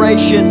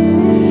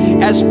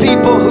generation as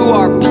people who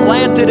are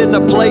planted in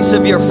the place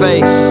of your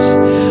face.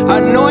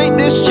 Anoint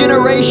this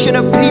generation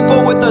of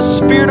people with the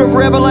spirit of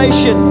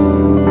revelation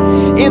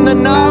in the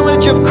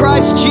knowledge of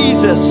Christ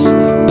Jesus,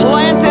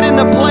 planted in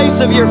the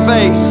place of your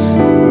face,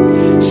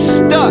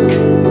 stuck,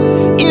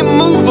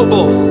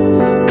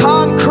 immovable,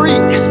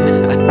 concrete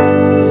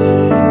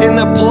in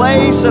the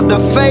place of the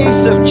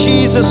face of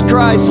Jesus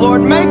Christ.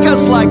 Lord, make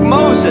us like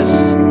Moses,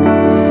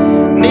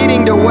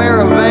 needing to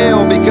wear a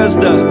veil because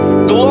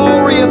the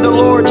glory of the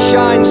Lord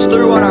shines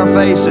through on our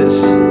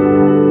faces.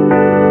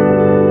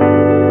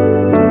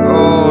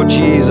 Oh,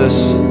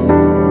 Jesus.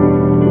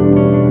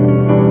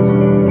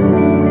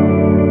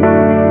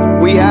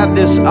 We have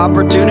this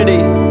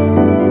opportunity.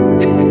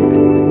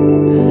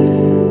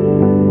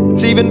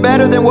 It's even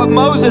better than what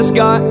Moses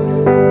got.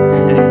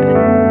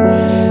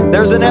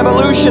 There's an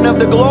evolution of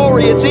the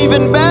glory. It's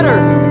even better.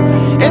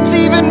 It's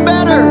even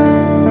better.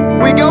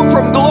 We go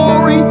from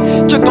glory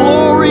to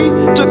glory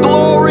to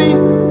glory.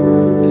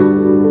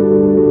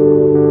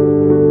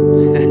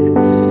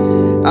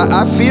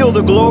 I feel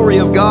the glory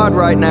of God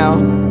right now.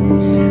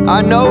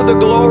 I know the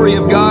glory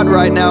of God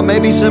right now.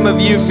 Maybe some of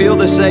you feel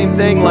the same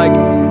thing, like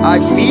I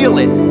feel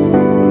it.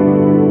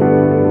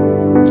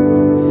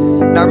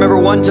 And I remember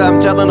one time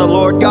telling the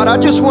Lord, God, I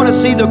just want to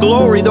see the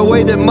glory the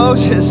way that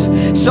Moses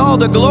saw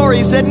the glory.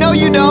 He said, no,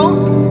 you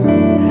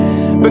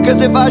don't.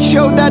 Because if I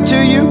showed that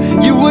to you,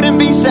 you wouldn't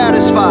be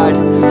satisfied.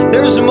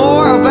 There's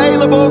more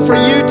available for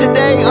you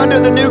today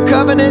under the new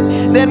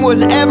covenant than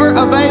was ever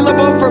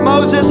available for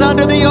Moses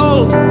under the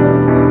old.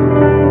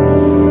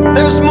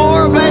 There's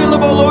more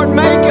available, Lord.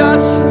 Make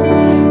us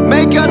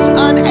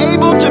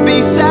unable to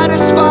be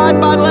satisfied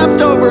by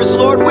leftovers,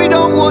 Lord. We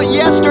don't want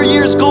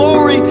yesteryear's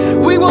glory.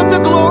 We want the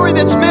glory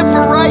that's meant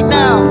for right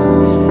now.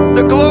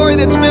 The glory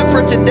that's meant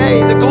for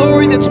today. The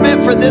glory that's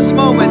meant for this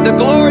moment. The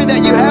glory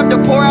that you have to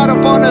pour out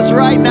upon us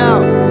right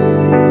now.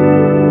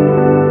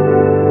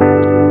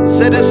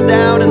 Sit us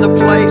down in the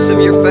place of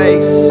your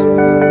face.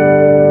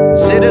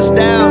 Sit us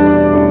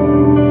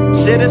down.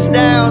 Sit us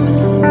down.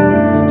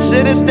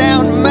 Sit us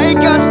down. Make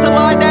us to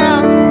lie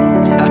down.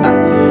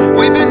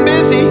 We've been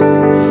busy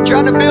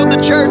trying to build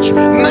the church.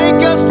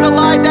 Make us to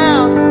lie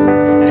down.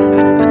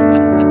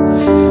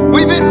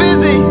 We've been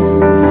busy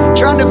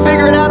trying to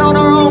figure it out on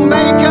our own.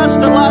 Make us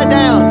to lie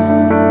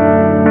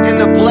down in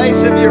the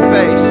place of your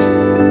face.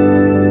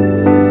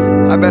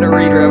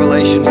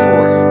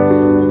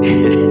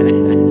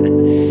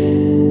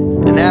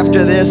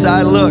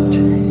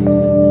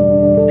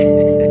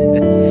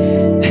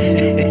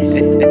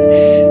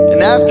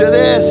 After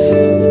this,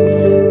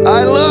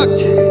 I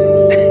looked,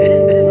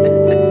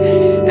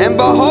 and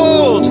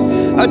behold,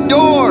 a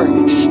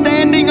door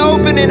standing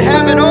open in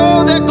heaven.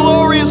 Oh, that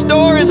glorious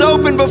door is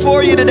open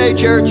before you today,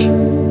 church.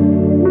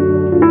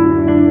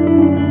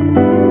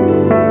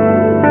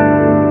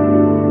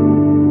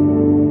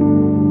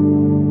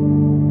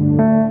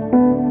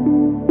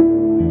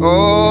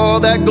 Oh,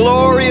 that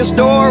glorious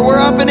door. We're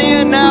up and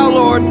in now,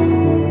 Lord.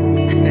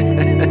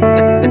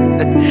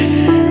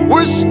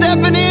 We're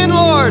stepping in,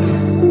 Lord.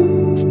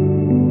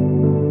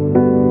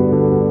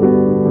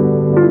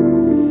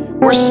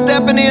 We're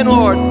stepping in,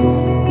 Lord.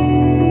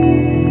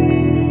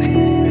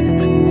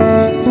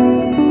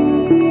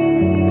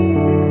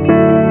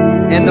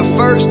 And the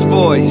first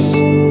voice,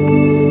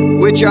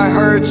 which I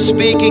heard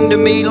speaking to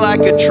me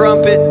like a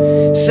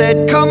trumpet,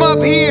 said, "Come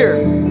up here.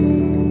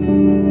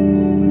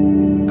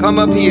 Come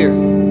up here.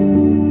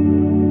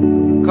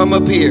 Come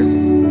up here."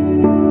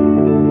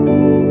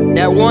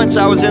 Now once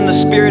I was in the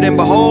Spirit, and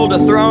behold, a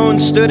throne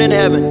stood in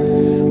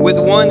heaven, with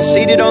one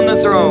seated on the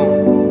throne.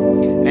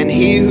 And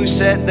he who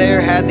sat there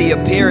had the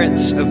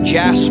appearance of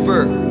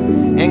jasper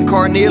and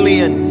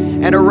carnelian,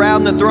 and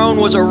around the throne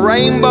was a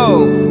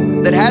rainbow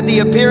that had the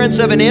appearance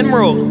of an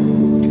emerald.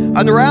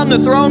 And around the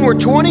throne were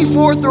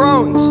 24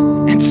 thrones,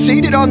 and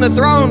seated on the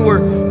throne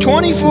were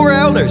 24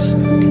 elders.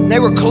 They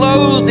were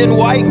clothed in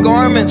white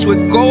garments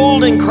with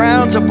golden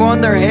crowns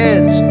upon their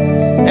heads.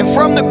 And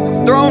from the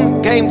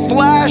throne came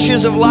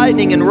flashes of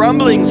lightning and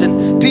rumblings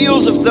and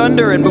peals of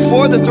thunder. And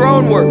before the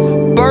throne were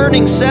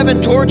burning 7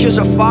 torches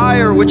of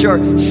fire, which are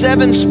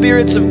 7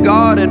 spirits of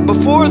God. And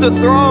before the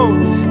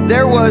throne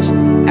there was,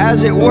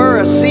 as it were,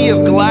 a sea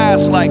of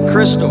glass like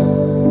crystal.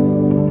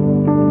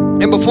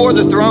 And before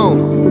the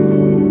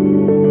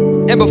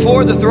throne, and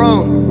before the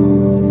throne,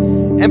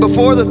 and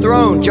before the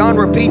throne, John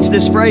repeats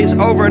this phrase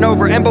over and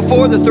over, and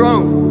before the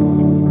throne.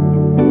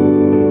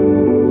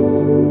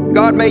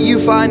 God, may you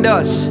find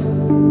us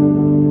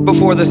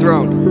before the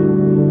throne.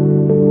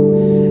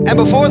 And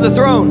before the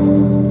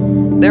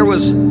throne, there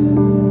was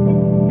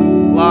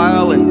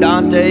Lyle and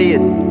Dante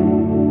and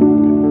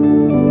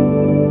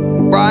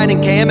Brian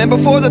and Cam. And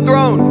before the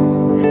throne,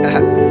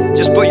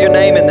 just put your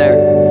name in there.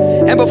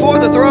 And before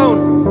the throne,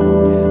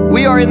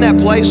 we are in that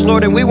place,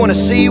 Lord, and we want to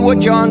see what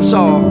John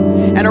saw.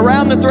 And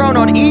around the throne,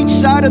 on each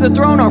side of the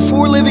throne, are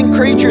 4 living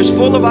creatures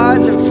full of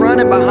eyes in front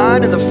and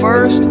behind. And the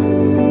first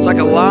is like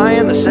a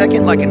lion, the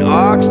second like an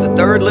ox, the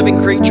third living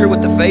creature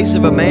with the face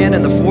of a man,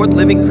 and the fourth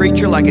living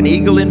creature like an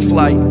eagle in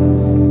flight.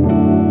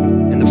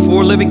 And the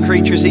 4 living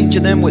creatures, each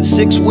of them with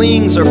 6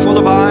 wings, are full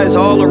of eyes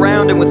all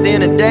around and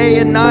within. And day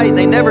and night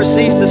they never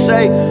cease to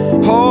say,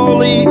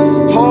 "Holy,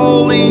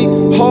 holy,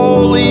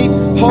 holy,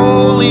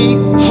 holy,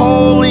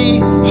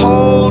 holy,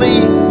 holy,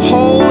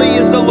 holy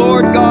is the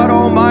Lord God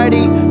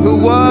Almighty, who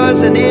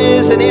was and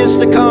is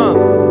to come."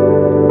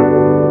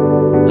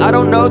 I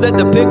don't know that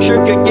the picture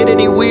could get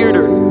any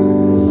weirder,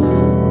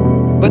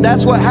 but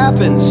that's what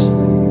happens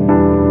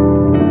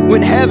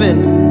when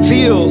heaven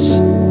feels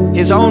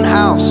his own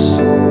house.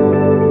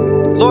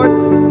 Lord,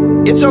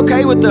 it's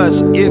okay with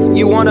us if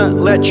you want to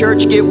let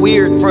church get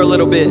weird for a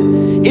little bit.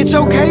 It's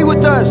okay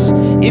with us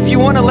if you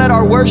want to let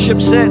our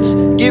worship sets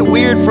get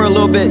weird for a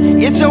little bit.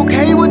 It's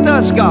okay with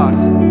us, God.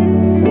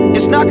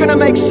 It's not going to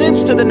make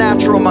sense to the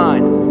natural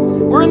mind.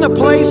 We're in the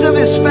place of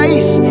his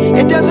face.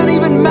 It doesn't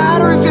even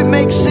matter if it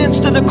makes sense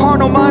to the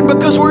carnal mind,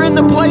 because we're in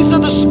the place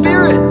of the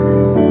Spirit.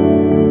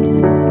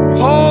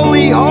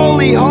 Holy,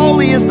 holy,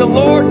 holy is the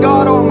Lord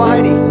God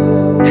Almighty.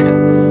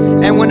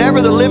 And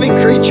whenever the living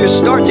creatures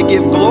start to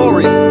give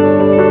glory,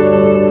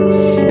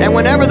 and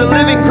whenever the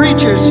living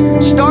creatures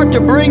start to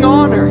bring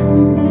honor,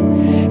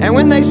 and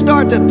when they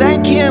start to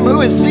thank him who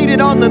is seated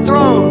on the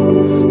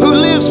throne, who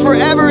lives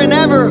forever and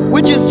ever,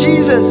 which is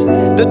Jesus,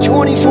 the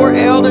 24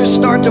 elders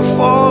start to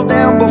fall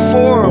down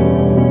before him,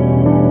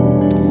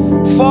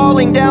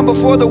 falling down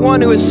before the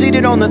one who is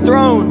seated on the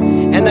throne,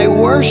 and they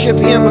worship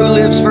him who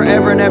lives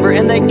forever and ever.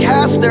 And they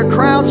cast their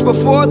crowns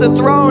before the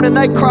throne, and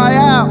they cry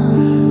out,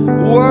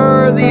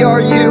 "Worthy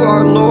are you,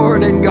 our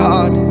Lord and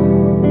God.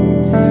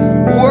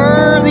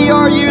 Worthy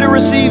are you to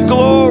receive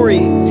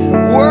glory.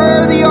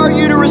 Worthy are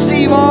you to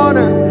receive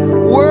honor.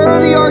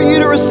 Worthy are you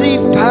to receive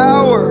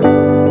power.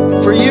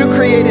 For you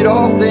created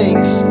all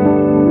things,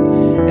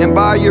 and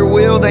by your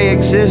will they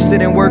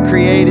existed and were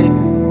created.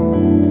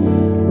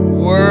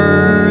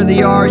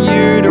 Worthy are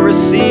you to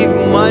receive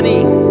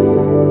money.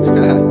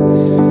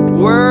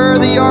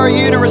 Worthy are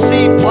you to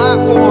receive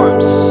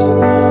platforms.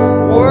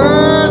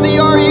 Worthy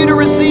are you to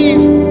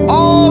receive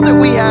all that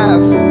we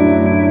have.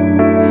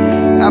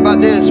 How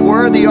about this?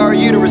 Worthy are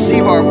you to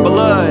receive our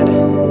blood.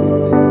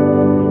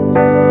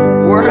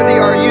 Worthy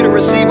are you to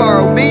receive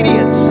our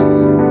obedience.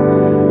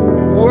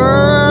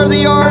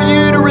 Worthy are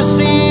you to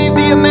receive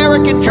the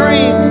American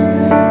dream.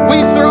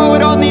 We throw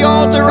it on the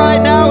altar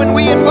right now, and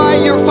we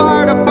invite your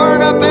fire to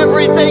burn up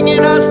everything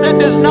in us that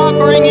does not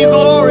bring you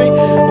glory.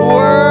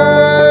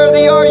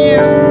 Worthy are you.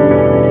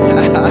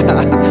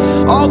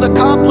 All the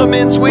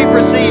compliments we've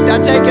received, I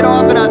take it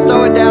off and I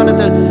throw it down at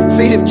the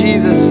feet of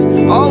Jesus.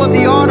 All of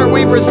the honor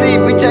we've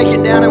received, we take take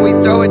it down and we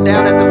throw it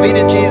down at the feet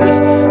of Jesus.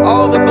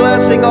 All the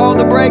blessing, all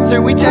the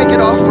breakthrough, we take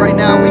it off right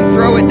now. We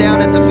throw it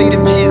down at the feet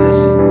of Jesus.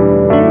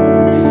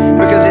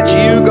 Because it's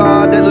you,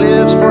 God, that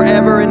lives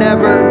forever and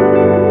ever.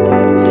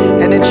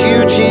 And it's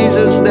you,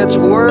 Jesus, that's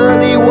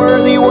worthy,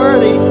 worthy,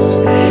 worthy.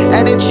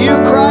 And it's you,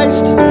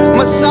 Christ,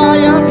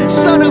 Messiah,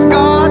 Son of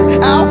God,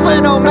 Alpha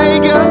and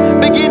Omega,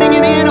 beginning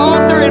and end,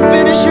 author and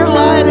finisher,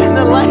 Lion and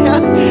the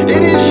Lamb.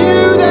 It is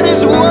you that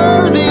is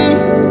worthy,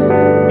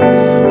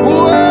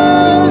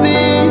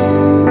 worthy,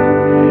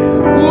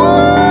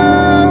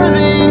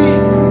 worthy.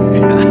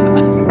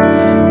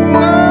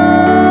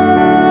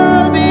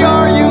 Worthy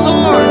are you,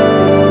 Lord.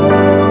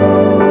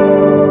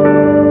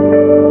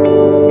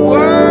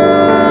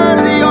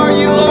 Worthy are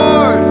you,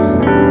 Lord.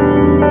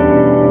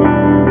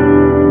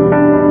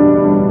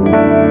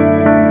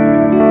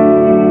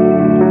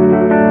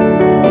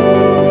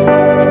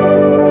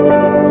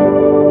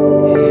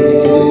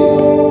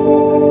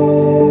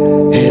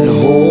 And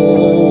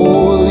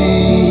holy,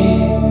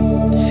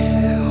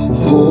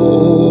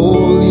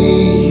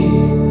 holy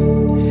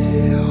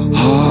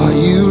are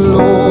you,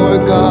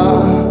 Lord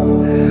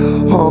God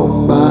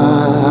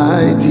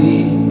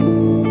Almighty.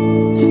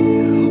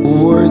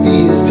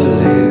 Worthy is the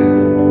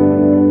Lamb,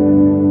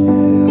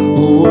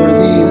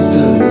 worthy is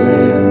the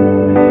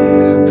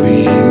Lamb. For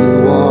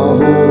you are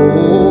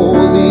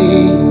holy,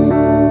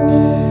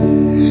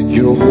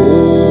 you're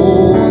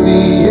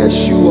holy,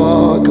 yes you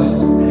are, God.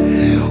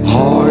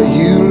 Are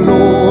you,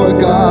 Lord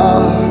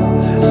God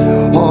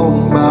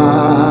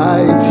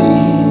Almighty?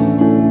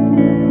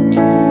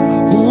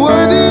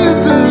 Worthy is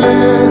the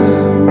Lamb,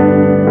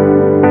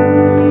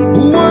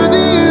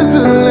 worthy is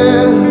the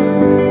Lamb.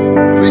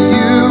 For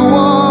you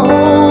are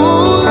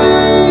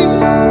holy,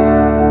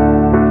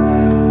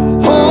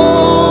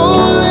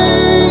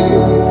 holy.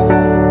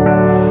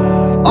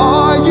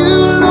 Are you,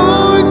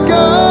 Lord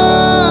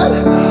God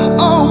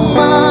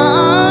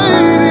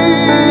Almighty?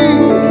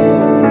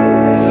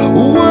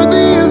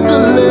 Worthy is the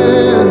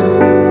Lamb,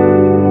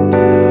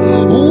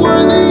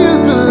 worthy is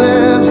the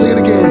Lamb. Sing it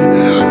again.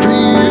 For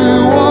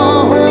you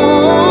are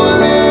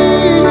holy,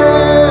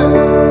 yeah.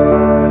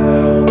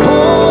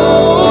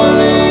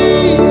 Holy.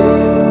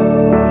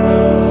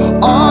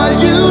 Are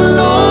you,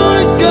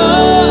 Lord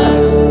God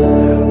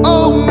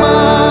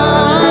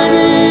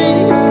Almighty?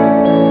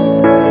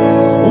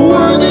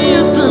 Worthy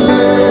is the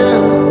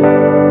Lamb,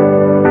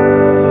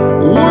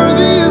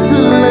 worthy is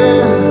the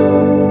Lamb.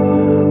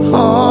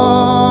 Amen.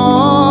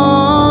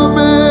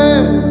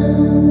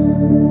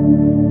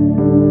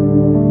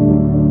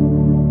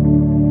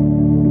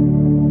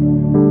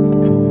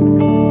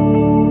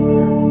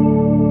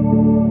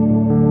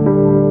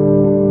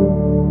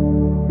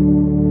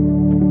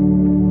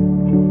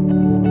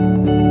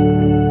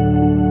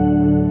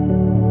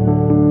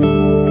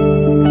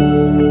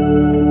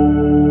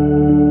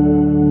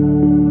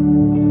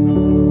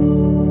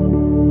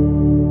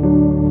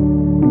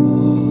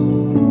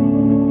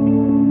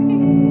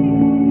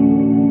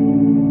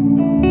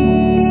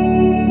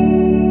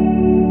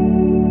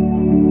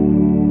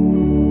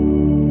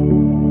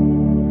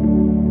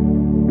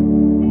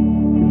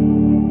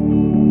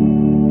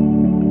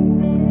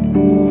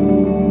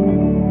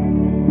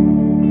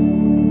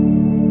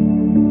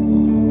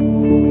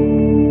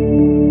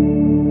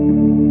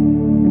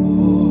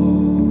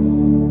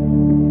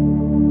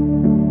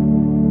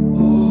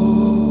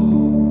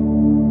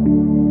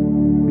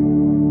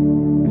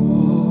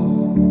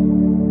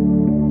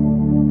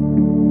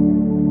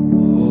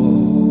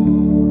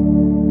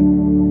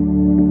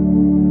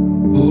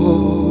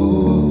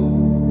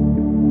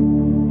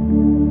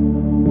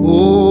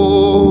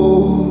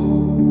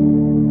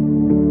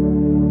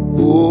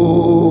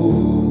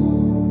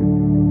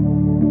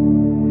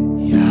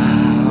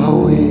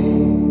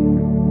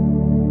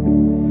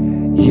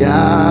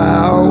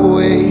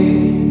 Yahweh,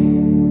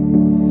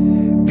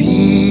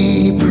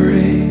 be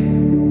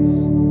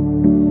praised.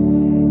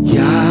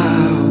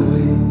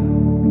 Yahweh,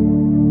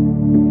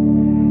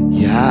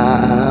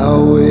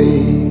 Yahweh,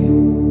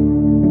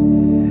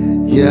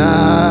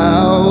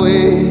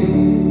 Yahweh,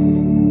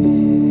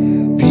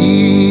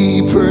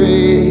 be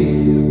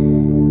praised.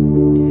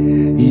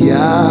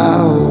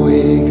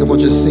 Yahweh, come on,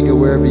 just sing it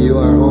wherever you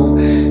are home.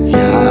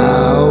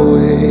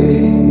 Yahweh,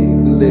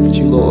 we lift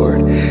you,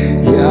 Lord.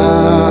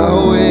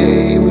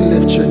 Yahweh, we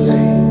lift your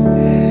name.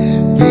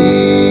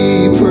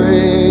 Be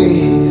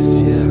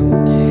praised. Yeah.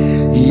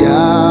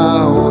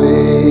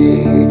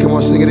 Yahweh, come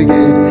on, sing it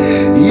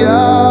again.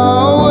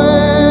 Yahweh,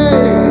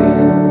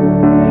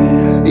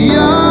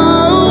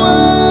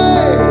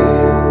 Yahweh,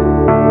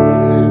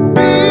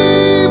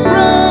 be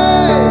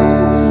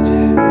praised.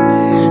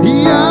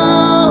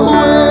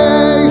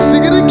 Yahweh,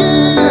 sing it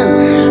again.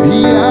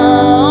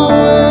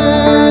 Yahweh,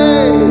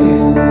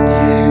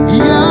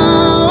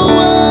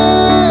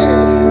 Yahweh,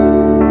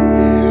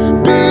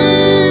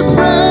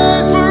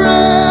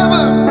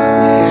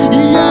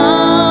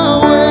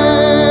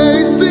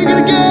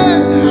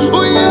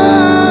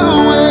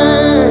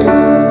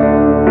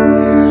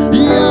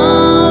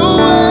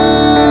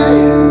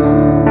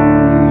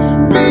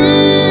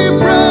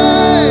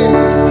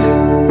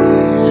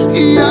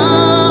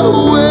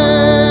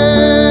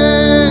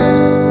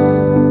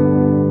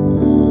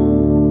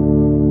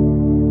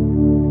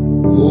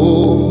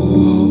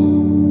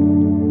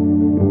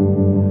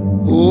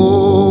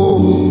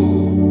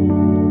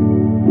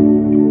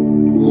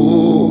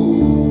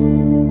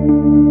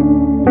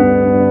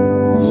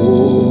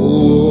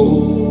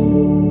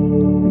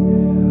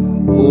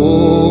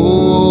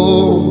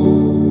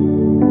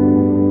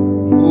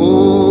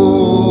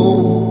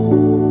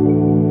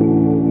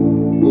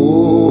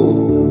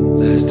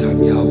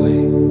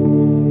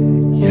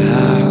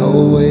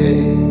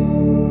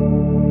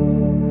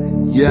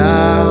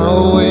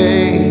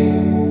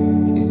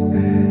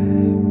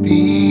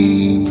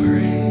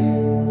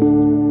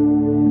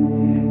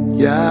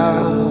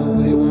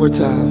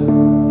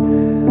 time.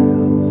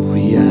 Oh,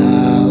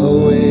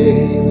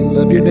 Yahweh, we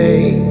love your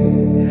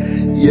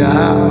name.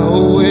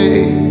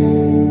 Yahweh,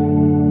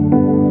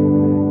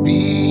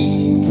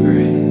 be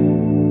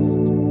praised.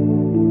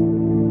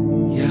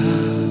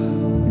 Yahweh.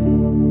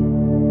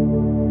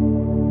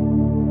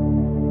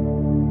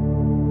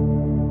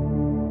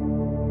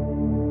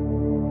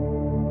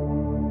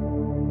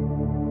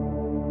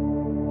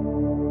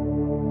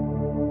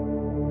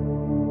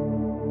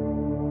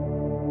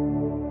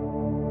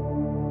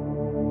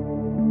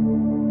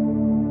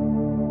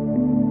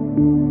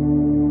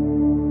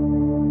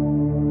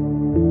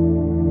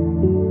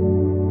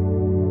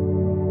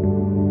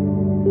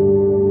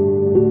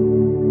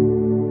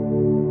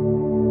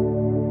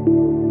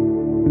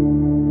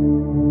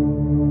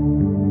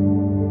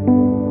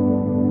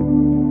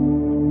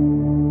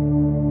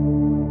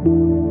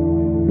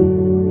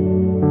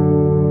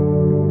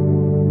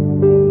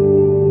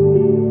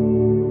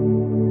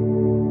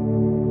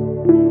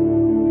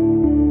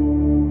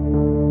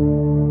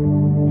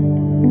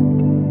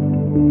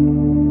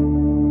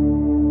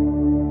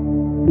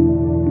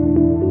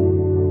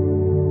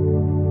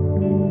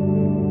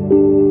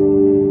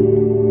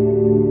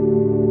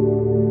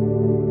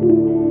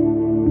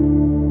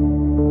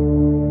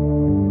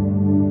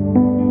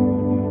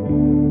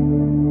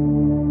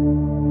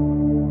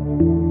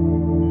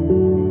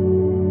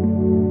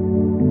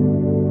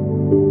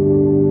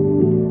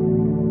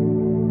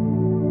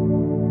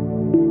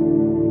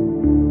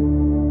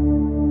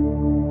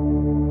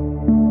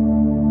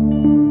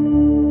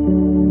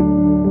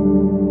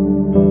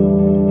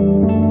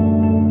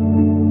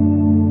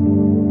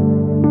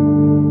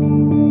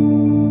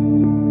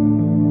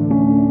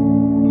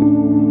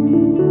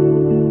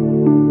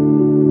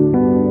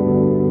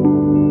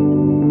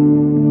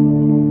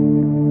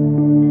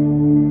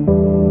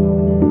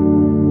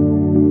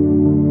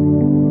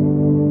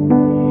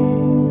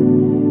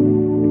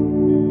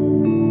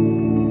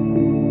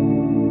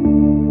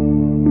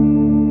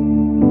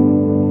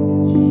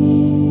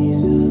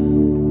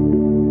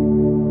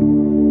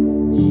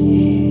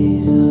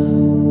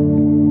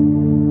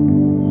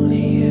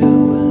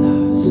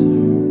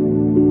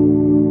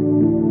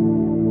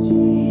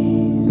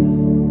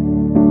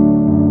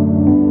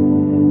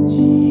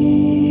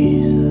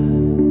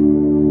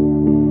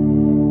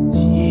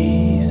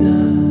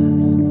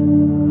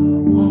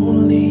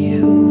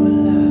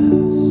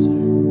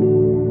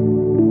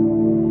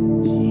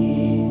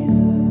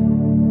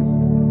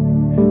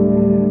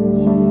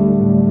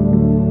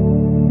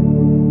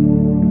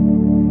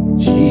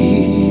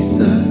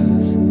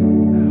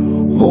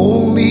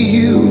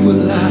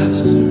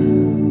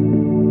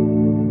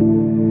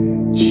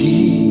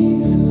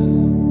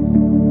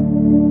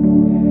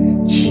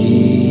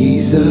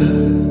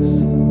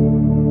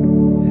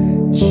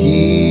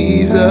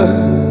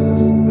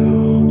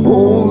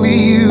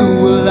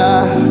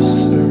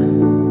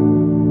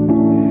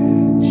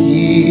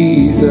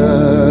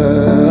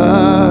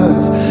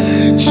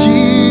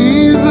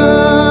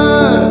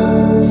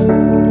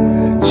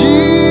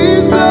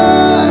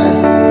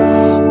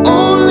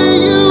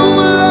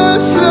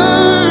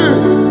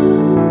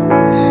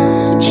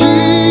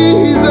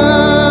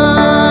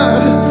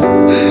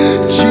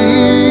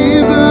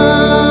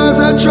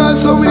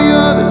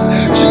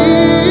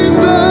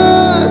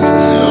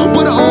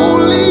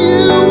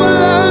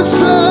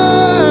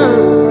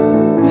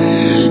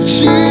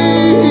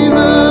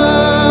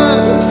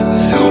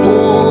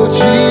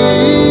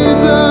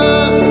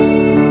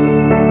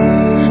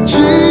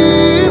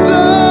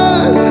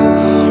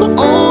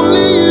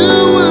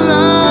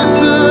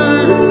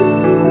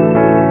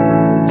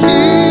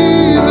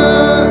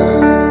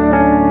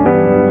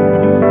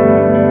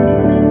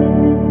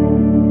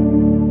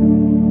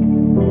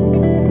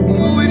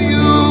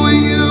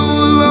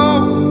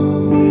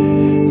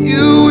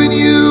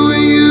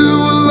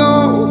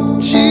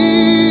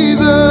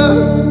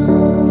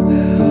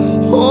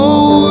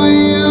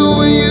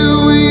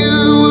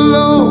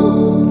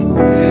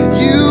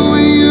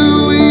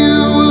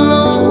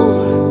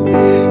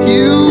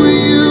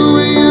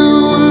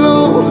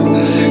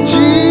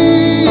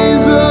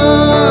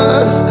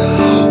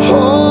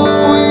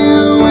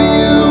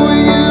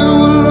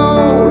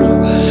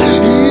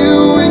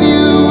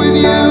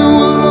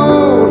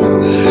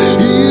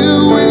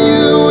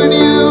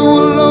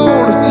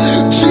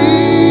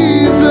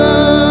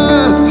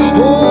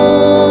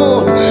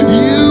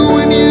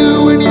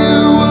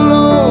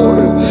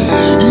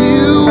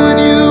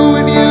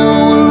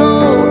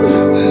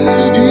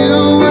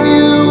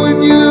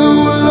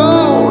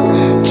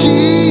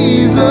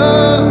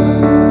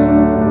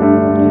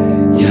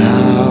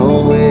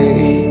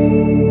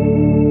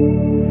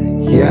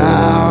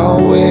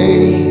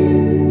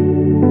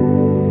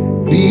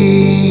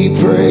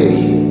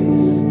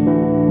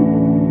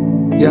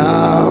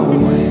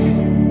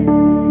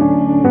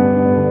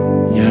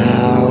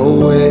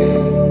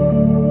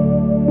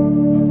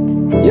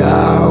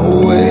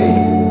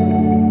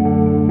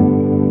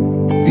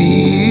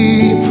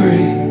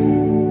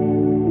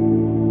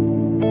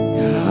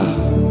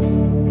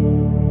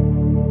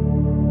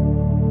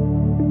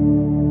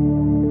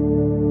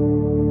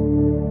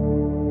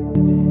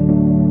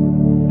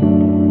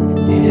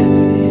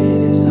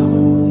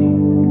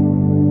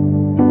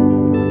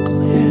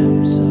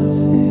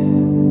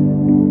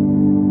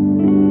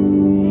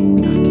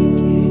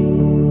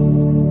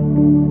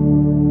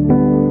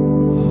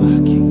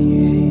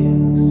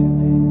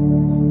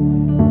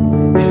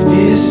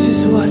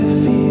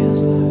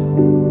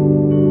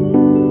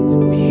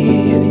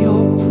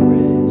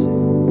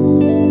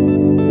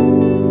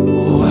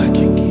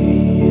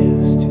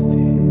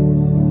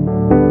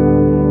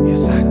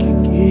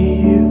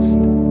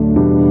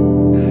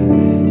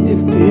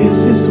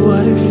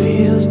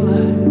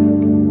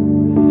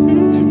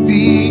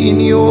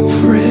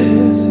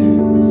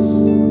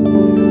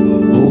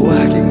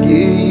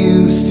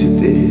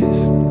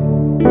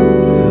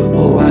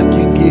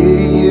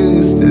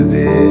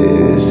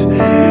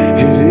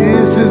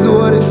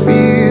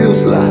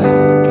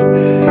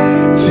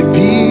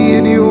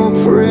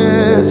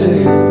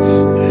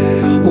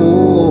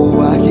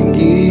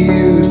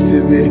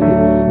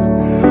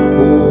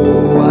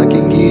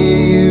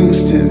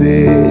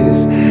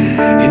 this.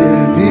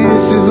 If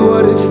this is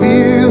what it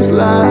feels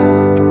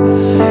like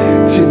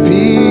to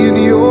be in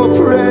your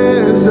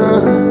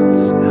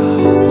presence,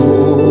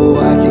 oh,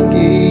 I can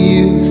get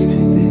used to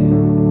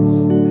this.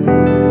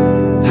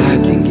 I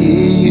can get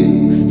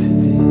used to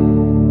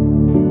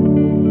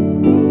this.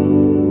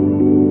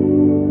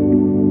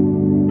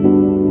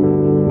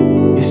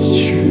 It's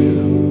true.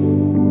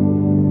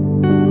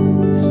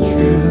 It's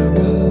true,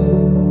 God.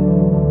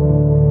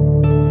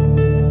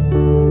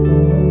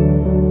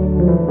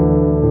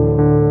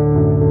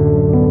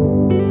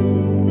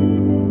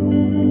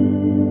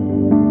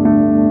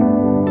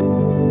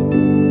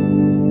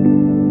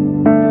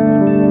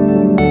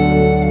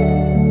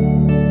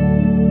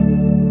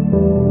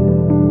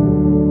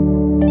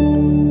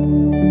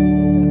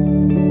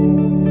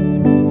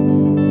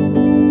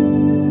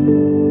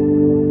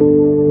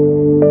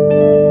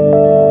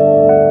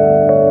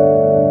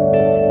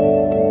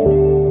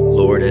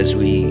 Lord, as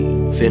we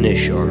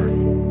finish our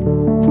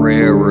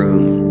prayer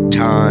room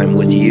time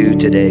with you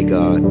today,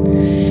 God,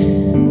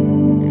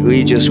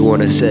 we just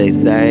want to say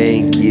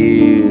thank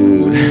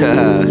you.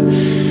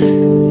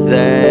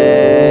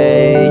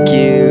 Thank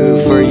you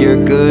for your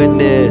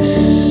goodness.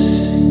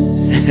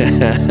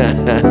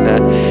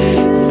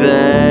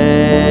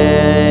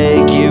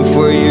 Thank you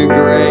for your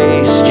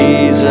grace,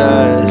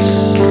 Jesus.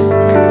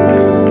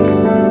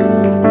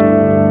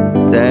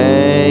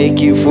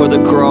 Thank you for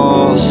the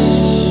cross.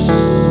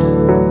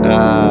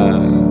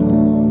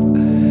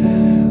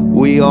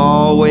 We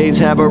always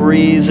have a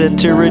reason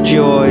to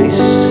rejoice.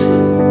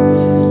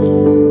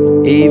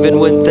 Even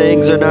when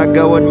things are not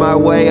going my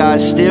way, I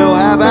still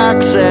have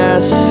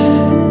access.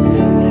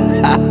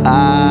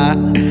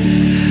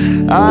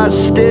 I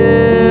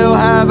still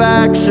have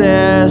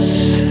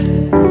access.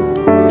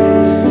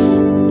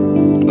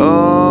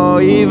 Oh,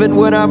 even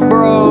when I'm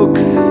broke,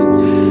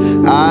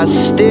 I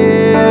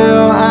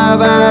still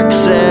have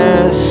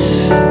access.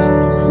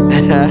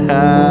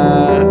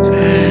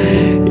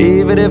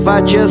 Even if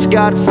I just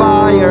got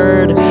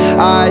fired,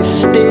 I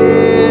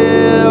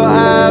still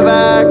have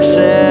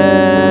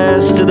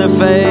access to the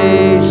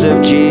face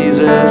of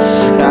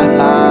Jesus.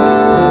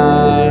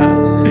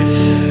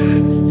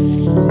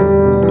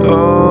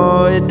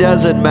 Oh, it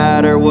doesn't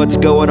matter what's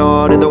going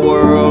on in the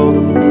world,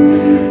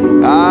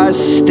 I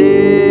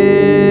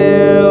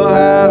still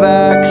have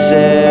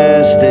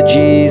access to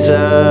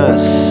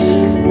Jesus.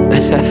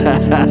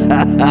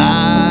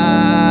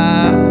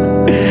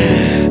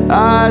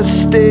 I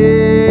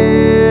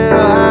still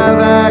have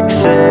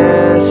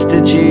access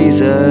to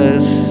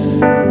Jesus.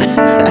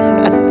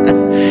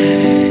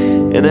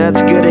 And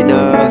that's good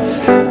enough.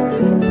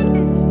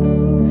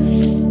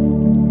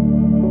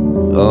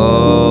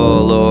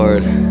 Oh,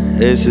 Lord,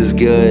 this is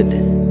good.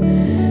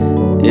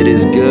 It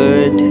is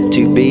good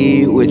to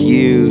be with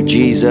you,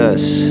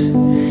 Jesus.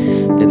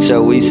 And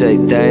so we say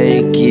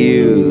thank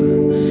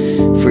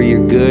you for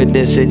your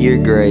goodness and your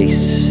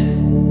grace.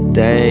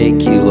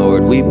 Thank you,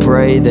 Lord. We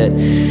pray that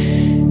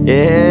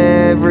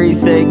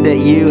everything that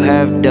you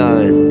have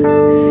done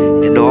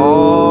and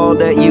all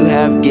that you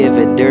have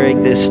given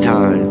during this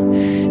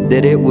time,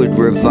 that it would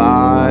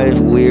revive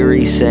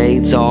weary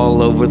saints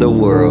all over the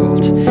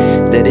world,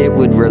 that it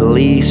would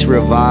release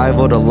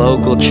revival to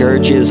local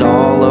churches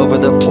all over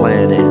the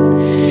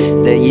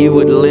planet, that you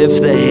would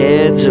lift the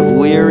heads of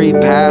weary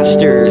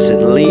pastors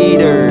and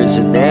leaders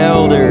and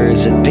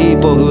elders and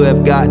people who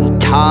have gotten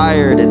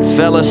tired and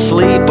fell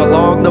asleep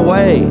along the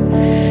way,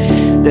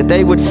 that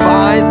they would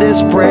find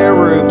this prayer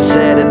room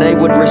set and they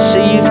would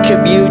receive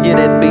communion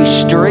and be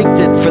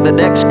strengthened for the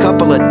next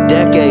couple of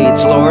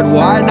decades, Lord.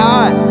 Why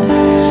not?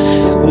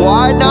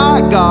 Why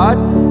not, God?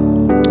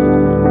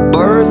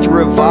 Birth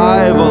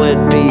revival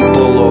in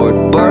people,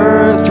 Lord.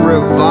 Birth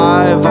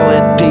revival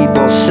in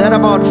people. Set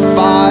them on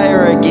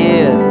fire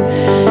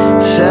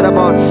again. Set them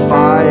on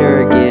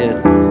fire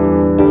again.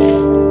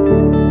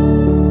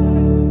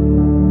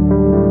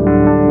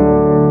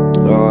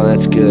 Oh,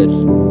 that's good.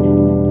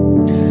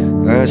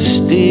 I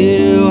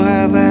still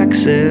have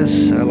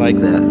access. I like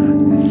that.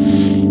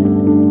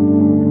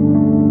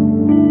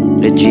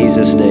 In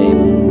Jesus'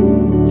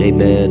 name,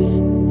 amen.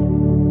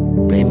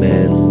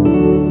 Amen.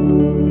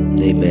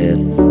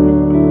 Amen.